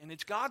judgment, and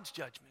it's God's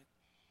judgment.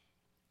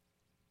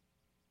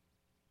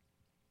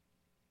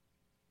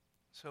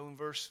 So in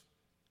verse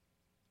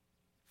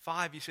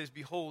 5, he says,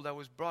 behold, I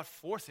was brought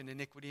forth in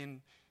iniquity,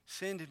 and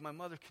sin did my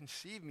mother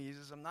conceive me. He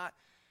says, I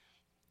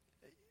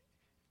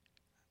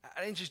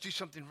didn't just do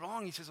something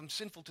wrong. He says, I'm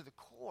sinful to the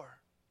core.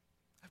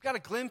 I've got a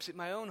glimpse at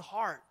my own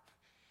heart.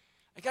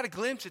 I got a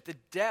glimpse at the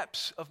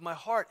depths of my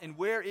heart and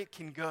where it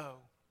can go.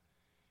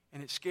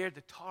 And it scared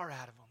the tar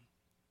out of him.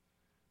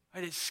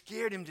 Right? It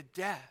scared him to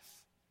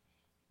death.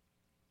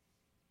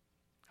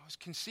 I was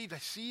conceived. I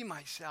see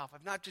myself.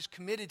 I've not just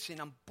committed sin.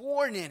 I'm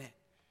born in it.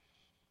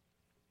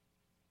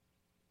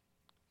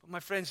 But my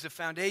friends, the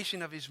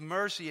foundation of his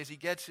mercy as he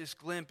gets this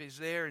glimpse is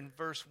there in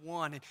verse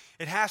 1.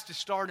 It has to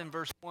start in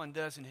verse 1,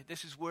 doesn't it?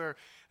 This is where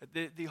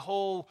the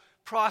whole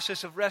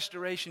process of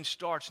restoration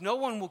starts. No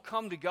one will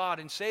come to God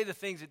and say the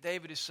things that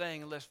David is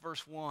saying unless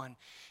verse 1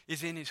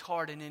 is in his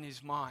heart and in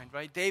his mind,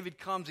 right? David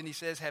comes and he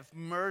says, have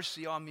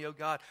mercy on me, O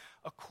God,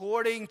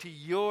 according to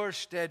your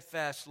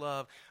steadfast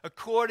love,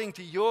 according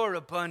to your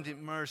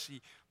abundant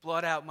mercy,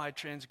 blot out my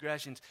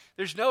transgressions.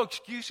 There's no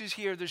excuses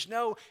here. There's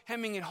no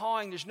hemming and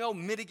hawing. There's no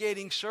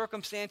mitigating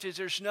circumstances.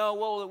 There's no,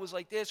 well, it was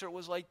like this or it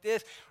was like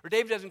this. Or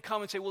David doesn't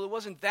come and say, well, it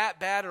wasn't that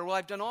bad. Or, well,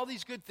 I've done all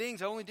these good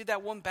things. I only did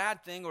that one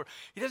bad thing. Or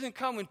he doesn't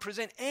come and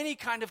present any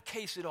kind of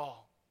case at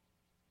all.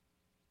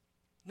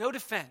 No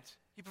defense.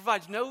 He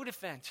provides no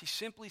defense. He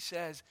simply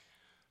says,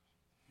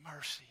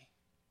 mercy.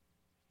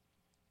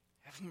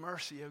 Have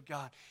mercy, O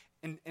God.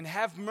 And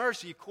have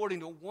mercy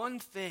according to one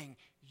thing,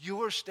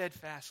 your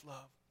steadfast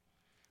love.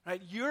 Right?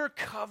 Your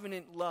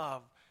covenant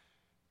love,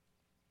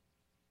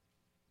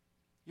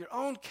 your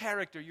own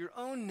character, your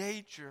own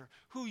nature,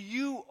 who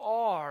you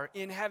are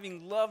in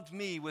having loved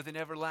me with an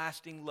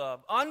everlasting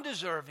love,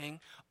 undeserving,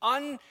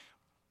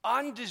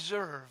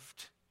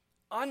 undeserved,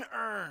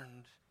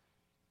 unearned,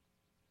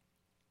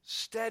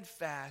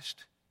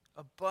 steadfast,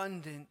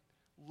 abundant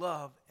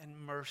love and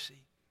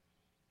mercy.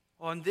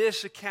 On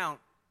this account,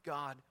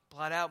 God,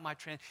 blot out my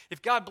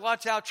If God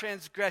blots out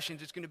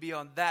transgressions, it's going to be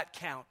on that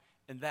count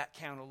and that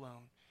count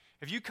alone.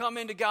 If you come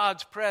into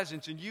God's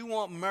presence and you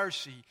want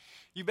mercy,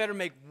 you better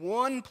make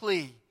one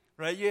plea,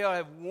 right? You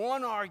have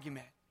one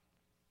argument.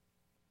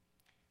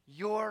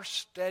 Your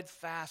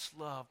steadfast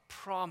love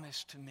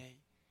promised to me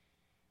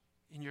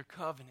in your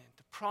covenant,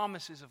 the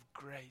promises of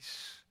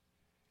grace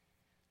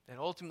that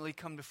ultimately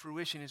come to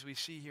fruition as we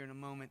see here in a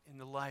moment in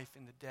the life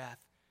and the death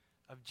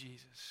of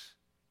Jesus.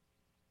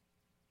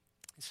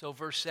 And so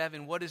verse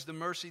 7, what is the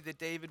mercy that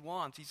David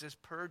wants? He says,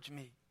 purge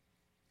me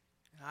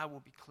and I will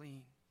be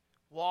clean.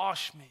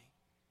 Wash me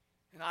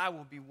and I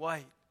will be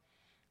white.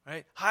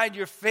 Right? Hide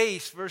your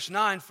face, verse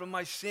 9, from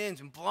my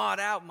sins and blot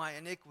out my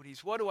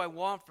iniquities. What do I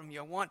want from you?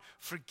 I want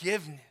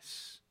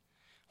forgiveness.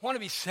 I want to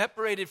be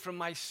separated from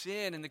my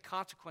sin and the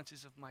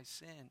consequences of my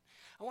sin.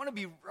 I want to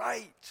be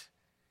right.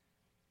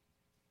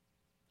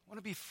 I want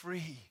to be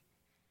free.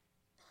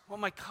 I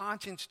want my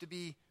conscience to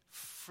be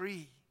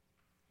free.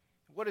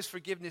 What does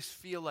forgiveness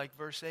feel like?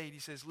 Verse 8, he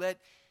says, let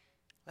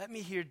me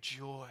hear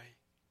joy.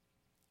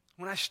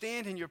 When I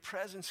stand in your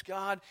presence,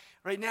 God,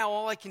 right now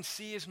all I can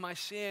see is my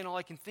sin. All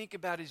I can think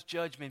about is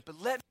judgment.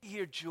 But let me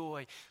hear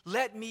joy.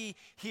 Let me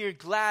hear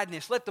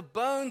gladness. Let the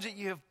bones that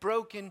you have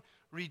broken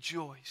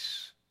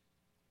rejoice.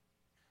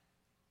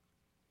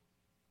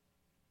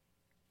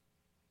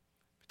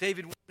 But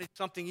David wanted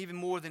something even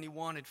more than he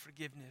wanted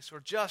forgiveness,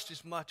 or just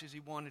as much as he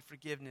wanted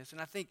forgiveness.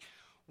 And I think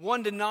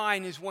 1 to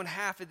 9 is one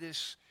half of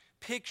this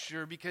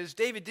picture, because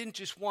David didn't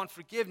just want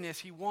forgiveness.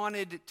 He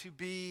wanted to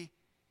be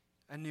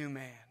a new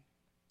man.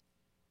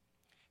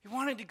 He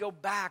wanted to go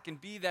back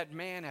and be that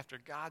man after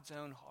God's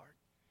own heart.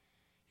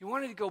 He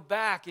wanted to go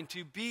back and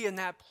to be in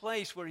that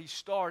place where he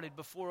started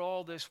before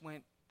all this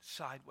went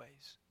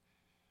sideways.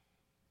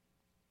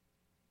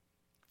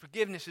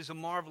 Forgiveness is a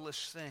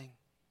marvelous thing,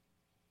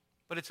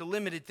 but it's a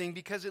limited thing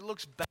because it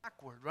looks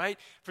backward, right?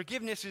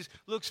 Forgiveness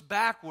looks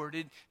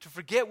backward to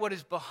forget what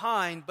is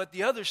behind, but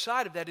the other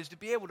side of that is to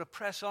be able to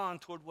press on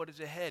toward what is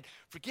ahead.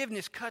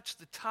 Forgiveness cuts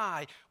the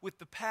tie with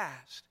the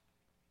past.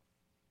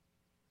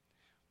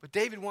 But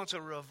David wants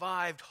a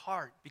revived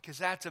heart because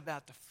that's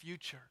about the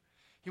future.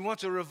 He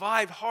wants a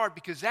revived heart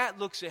because that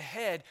looks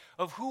ahead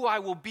of who I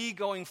will be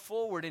going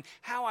forward and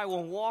how I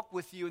will walk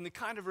with you and the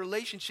kind of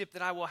relationship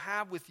that I will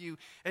have with you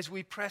as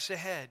we press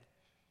ahead.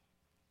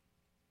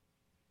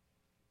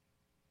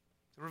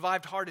 The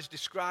revived heart is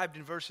described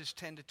in verses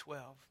 10 to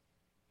 12.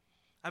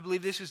 I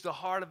believe this is the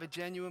heart of a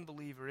genuine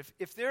believer.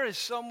 If there is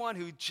someone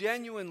who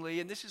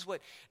genuinely, and this is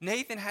what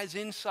Nathan has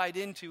insight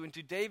into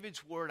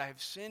David's word, I have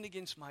sinned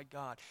against my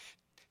God.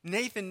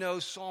 Nathan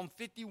knows Psalm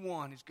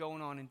 51 is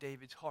going on in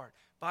David's heart.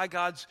 By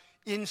God's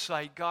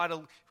insight,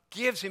 God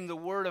gives him the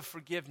word of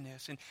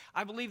forgiveness. And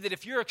I believe that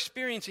if you're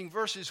experiencing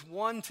verses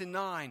 1 to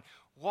 9,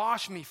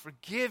 wash me,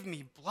 forgive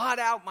me, blot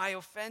out my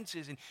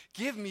offenses, and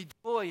give me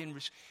joy,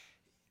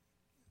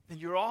 then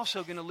you're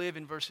also going to live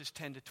in verses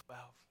 10 to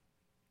 12.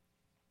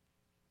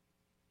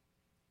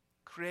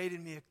 Create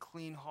in me a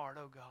clean heart,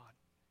 O God.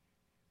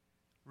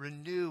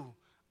 Renew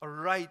a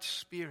right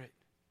spirit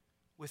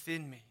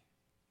within me.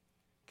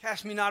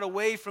 Cast me not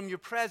away from your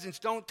presence.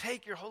 Don't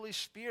take your Holy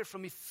Spirit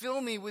from me. Fill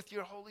me with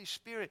your Holy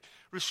Spirit.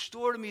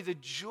 Restore to me the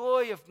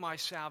joy of my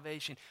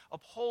salvation.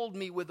 Uphold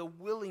me with a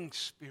willing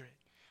spirit.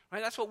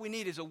 Right? That's what we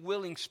need, is a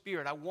willing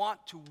spirit. I want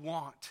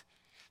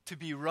to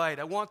be right.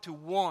 I want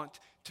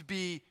to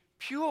be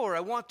pure. I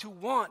want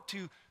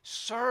to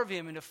serve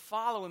him and to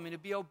follow him and to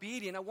be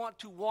obedient. I want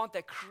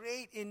that.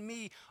 Create in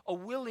me a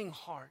willing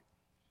heart,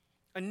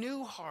 a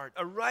new heart,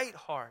 a right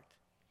heart.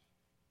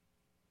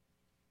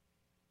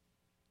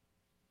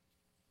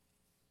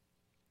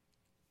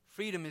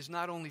 Freedom is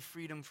not only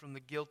freedom from the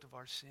guilt of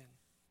our sin.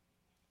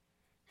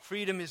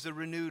 Freedom is the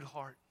renewed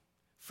heart.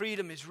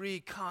 Freedom is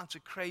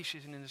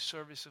reconsecration in the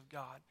service of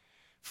God.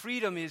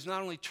 Freedom is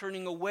not only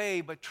turning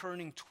away, but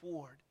turning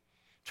toward.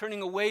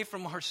 Turning away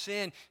from our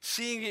sin,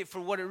 seeing it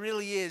for what it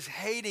really is,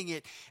 hating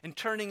it, and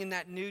turning in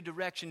that new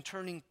direction,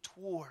 turning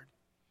toward.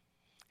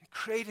 And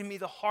create in me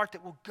the heart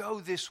that will go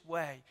this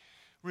way.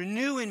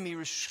 Renew in me,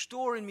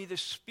 restore in me the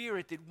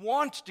spirit that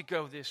wants to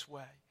go this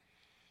way.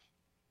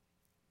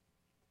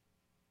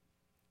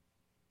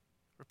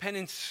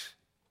 Repentance,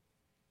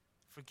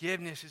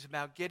 forgiveness is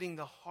about getting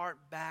the heart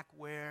back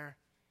where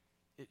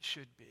it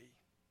should be.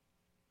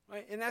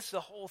 Right? And that's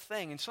the whole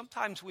thing. And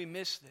sometimes we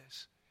miss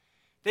this.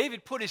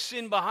 David put his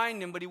sin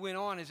behind him, but he went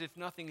on as if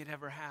nothing had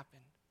ever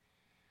happened.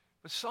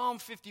 But Psalm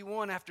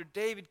 51, after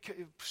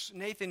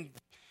Nathan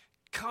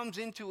comes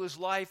into his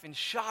life and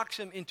shocks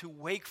him into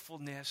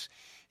wakefulness,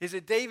 is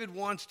that David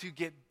wants to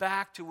get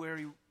back to where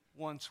he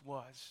once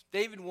was.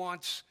 David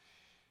wants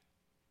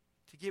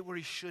to get where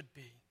he should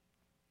be.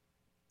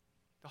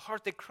 The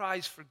heart that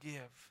cries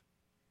forgive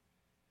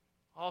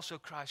also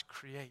cries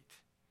create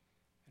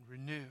and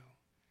renew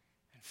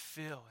and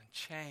fill and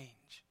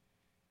change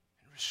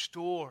and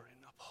restore and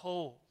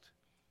uphold.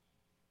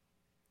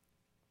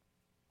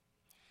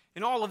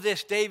 In all of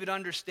this, David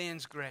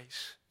understands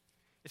grace.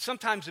 It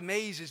sometimes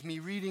amazes me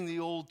reading the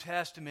Old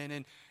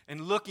Testament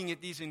and looking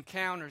at these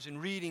encounters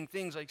and reading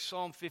things like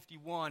Psalm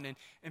 51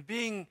 and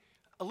being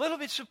a little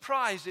bit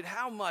surprised at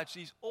how much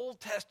these Old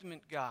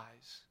Testament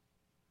guys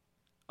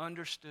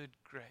understood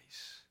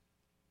grace.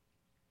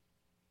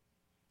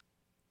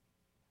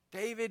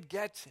 David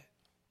gets it.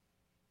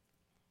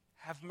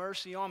 Have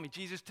mercy on me.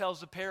 Jesus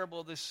tells the parable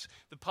of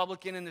the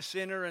publican and the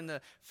sinner and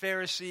the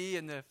Pharisee.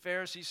 And the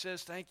Pharisee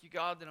says, thank you,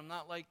 God, that I'm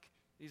not like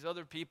these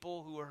other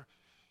people who are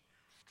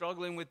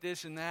struggling with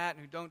this and that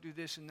and who don't do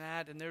this and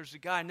that. And there's the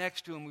guy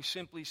next to him who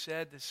simply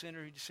said, the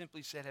sinner who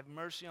simply said, have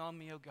mercy on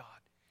me, O God.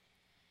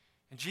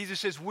 And Jesus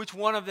says, which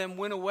one of them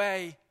went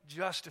away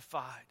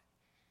justified?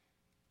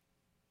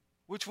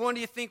 Which one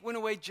do you think went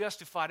away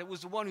justified? It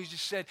was the one who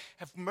just said,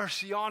 have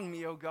mercy on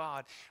me, O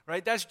God.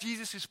 Right? That's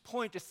Jesus'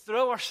 point, to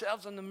throw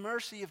ourselves on the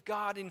mercy of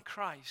God in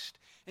Christ.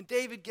 And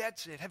David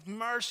gets it. Have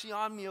mercy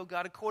on me, O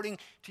God, according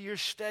to your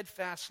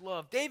steadfast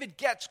love. David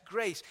gets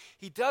grace.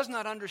 He does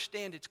not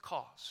understand its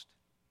cost.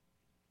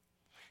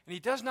 And he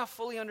does not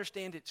fully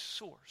understand its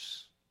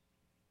source.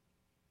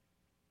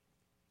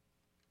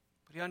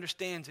 But he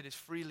understands it is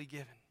freely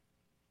given.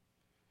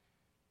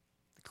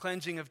 The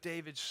cleansing of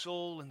David's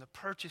soul and the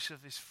purchase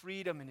of his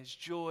freedom and his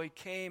joy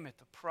came at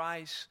the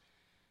price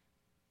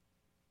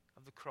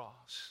of the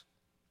cross.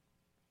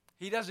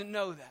 He doesn't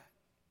know that.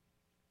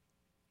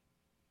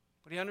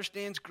 But he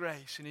understands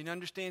grace and he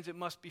understands it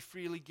must be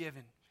freely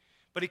given.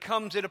 But it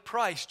comes at a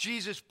price.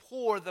 Jesus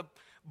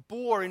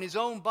bore in his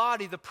own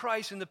body the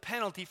price and the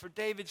penalty for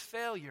David's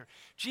failure.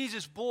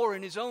 Jesus bore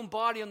in his own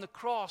body on the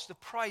cross the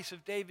price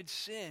of David's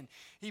sin.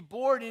 He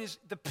bore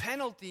the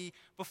penalty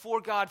before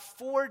God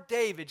for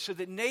David so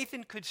that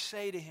Nathan could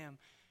say to him,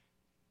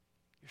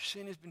 your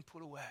sin has been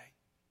put away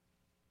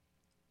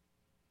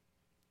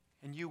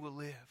and you will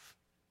live.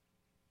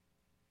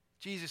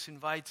 Jesus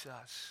invites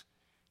us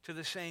to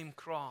the same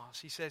cross.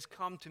 He says,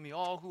 come to me,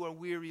 all who are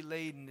weary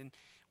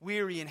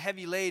and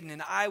heavy laden,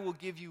 and I will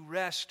give you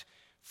rest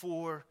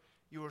for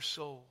your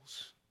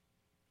souls.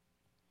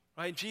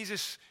 Right?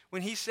 Jesus,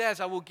 when he says,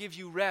 I will give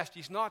you rest,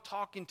 he's not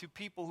talking to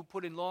people who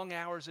put in long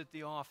hours at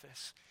the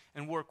office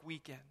and work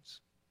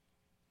weekends.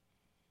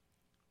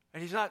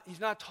 And he's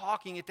not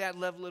talking at that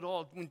level at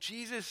all. When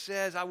Jesus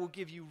says, I will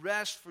give you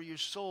rest for your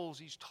souls,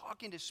 he's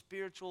talking to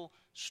spiritual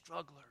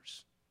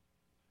strugglers.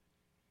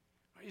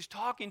 Right? He's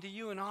talking to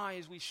you and I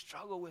as we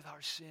struggle with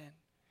our sin.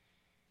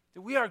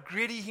 That we are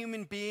gritty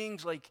human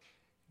beings like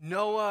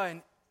Noah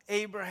and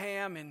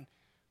Abraham and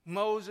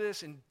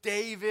Moses and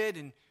David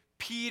and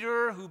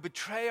Peter, who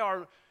betray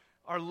our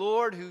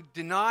Lord, who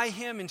deny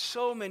him in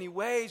so many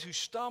ways, who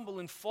stumble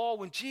and fall.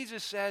 When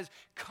Jesus says,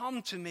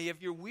 come to me,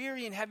 if you're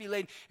weary and heavy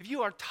laden, if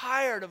you are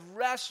tired of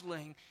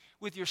wrestling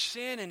with your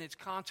sin and its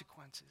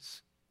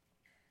consequences,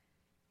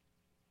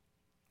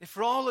 if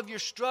for all of your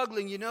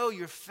struggling, you know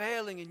you're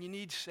failing and you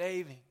need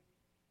saving,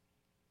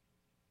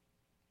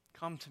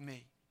 come to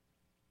me.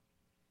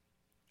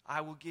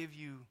 I will give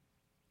you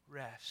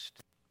rest.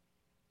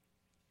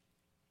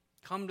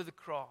 Come to the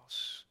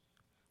cross,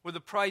 where the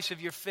price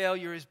of your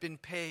failure has been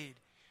paid,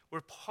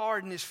 where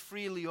pardon is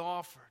freely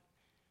offered.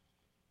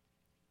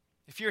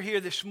 If you're here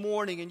this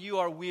morning and you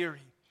are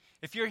weary,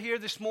 if you're here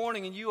this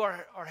morning and you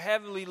are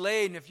heavily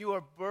laden, if you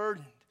are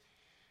burdened,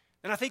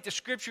 then I think the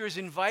Scripture is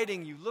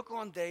inviting you. Look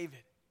on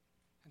David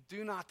and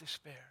do not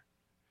despair.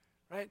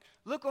 Right?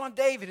 Look on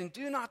David and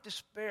do not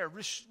despair.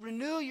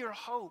 Renew your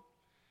hope.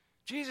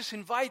 Jesus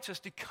invites us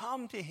to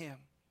come to him.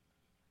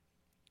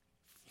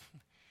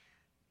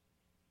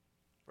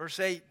 Verse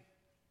 8,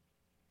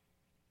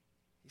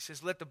 he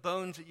says, let the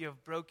bones that you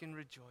have broken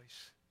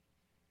rejoice.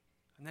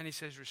 And then he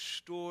says,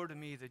 restore to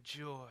me the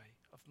joy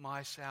of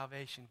my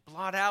salvation.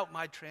 Blot out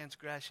my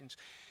transgressions.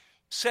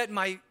 Set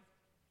my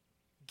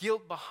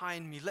guilt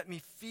behind me. Let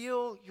me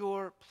feel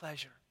your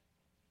pleasure.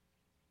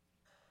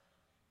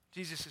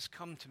 Jesus has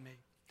come to me.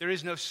 There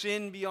is no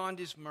sin beyond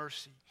his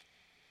mercy.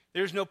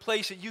 There's no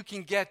place that you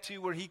can get to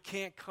where he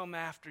can't come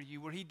after you,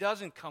 where he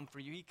doesn't come for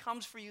you. He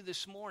comes for you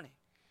this morning.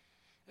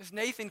 As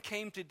Nathan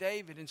came to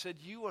David and said,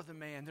 you are the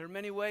man. There are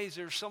many ways.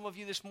 There are some of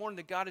you this morning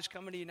that God is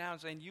coming to you now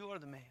and saying, you are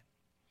the man.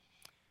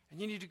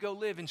 And you need to go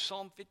live in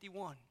Psalm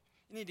 51.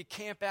 You need to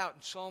camp out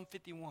in Psalm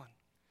 51.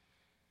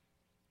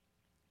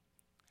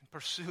 And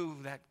pursue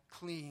that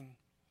clean,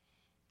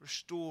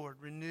 restored,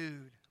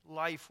 renewed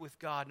life with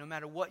God, no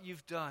matter what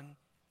you've done,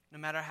 no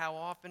matter how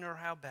often or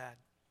how bad.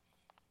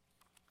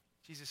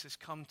 Jesus has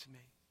come to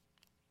me.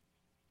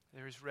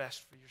 There is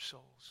rest for your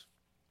souls.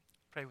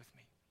 Pray with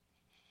me.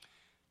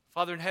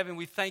 Father in heaven,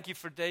 we thank you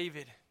for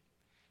David.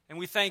 And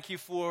we thank you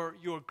for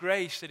your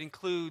grace that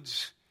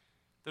includes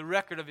the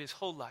record of his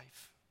whole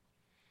life.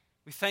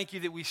 We thank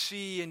you that we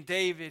see in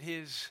David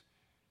his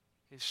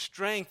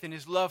strength and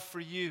his love for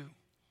you,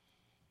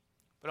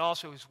 but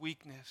also his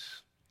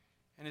weakness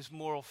and his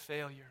moral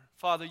failure.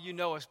 Father, you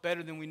know us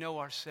better than we know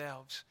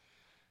ourselves.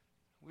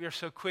 We are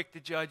so quick to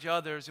judge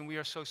others, and we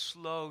are so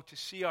slow to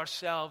see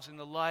ourselves in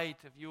the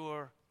light of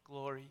your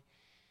glory.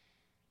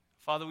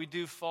 Father, we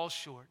do fall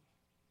short,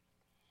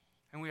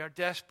 and we are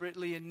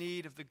desperately in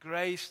need of the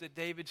grace that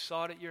David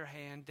sought at your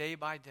hand day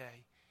by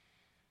day.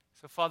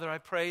 So, Father, I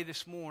pray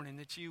this morning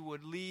that you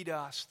would lead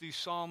us through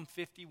Psalm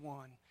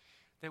 51,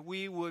 that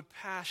we would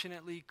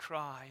passionately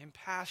cry and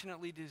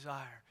passionately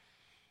desire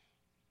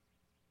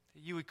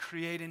that you would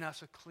create in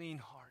us a clean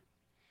heart,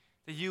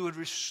 that you would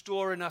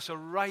restore in us a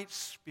right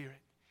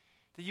spirit,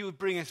 that you would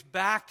bring us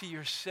back to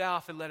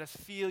yourself and let us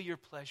feel your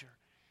pleasure,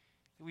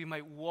 that we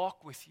might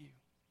walk with you,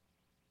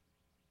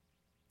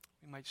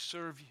 we might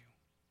serve you,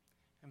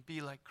 and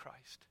be like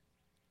Christ.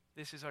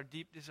 This is our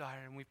deep desire,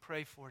 and we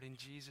pray for it in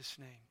Jesus'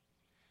 name.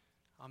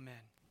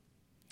 Amen.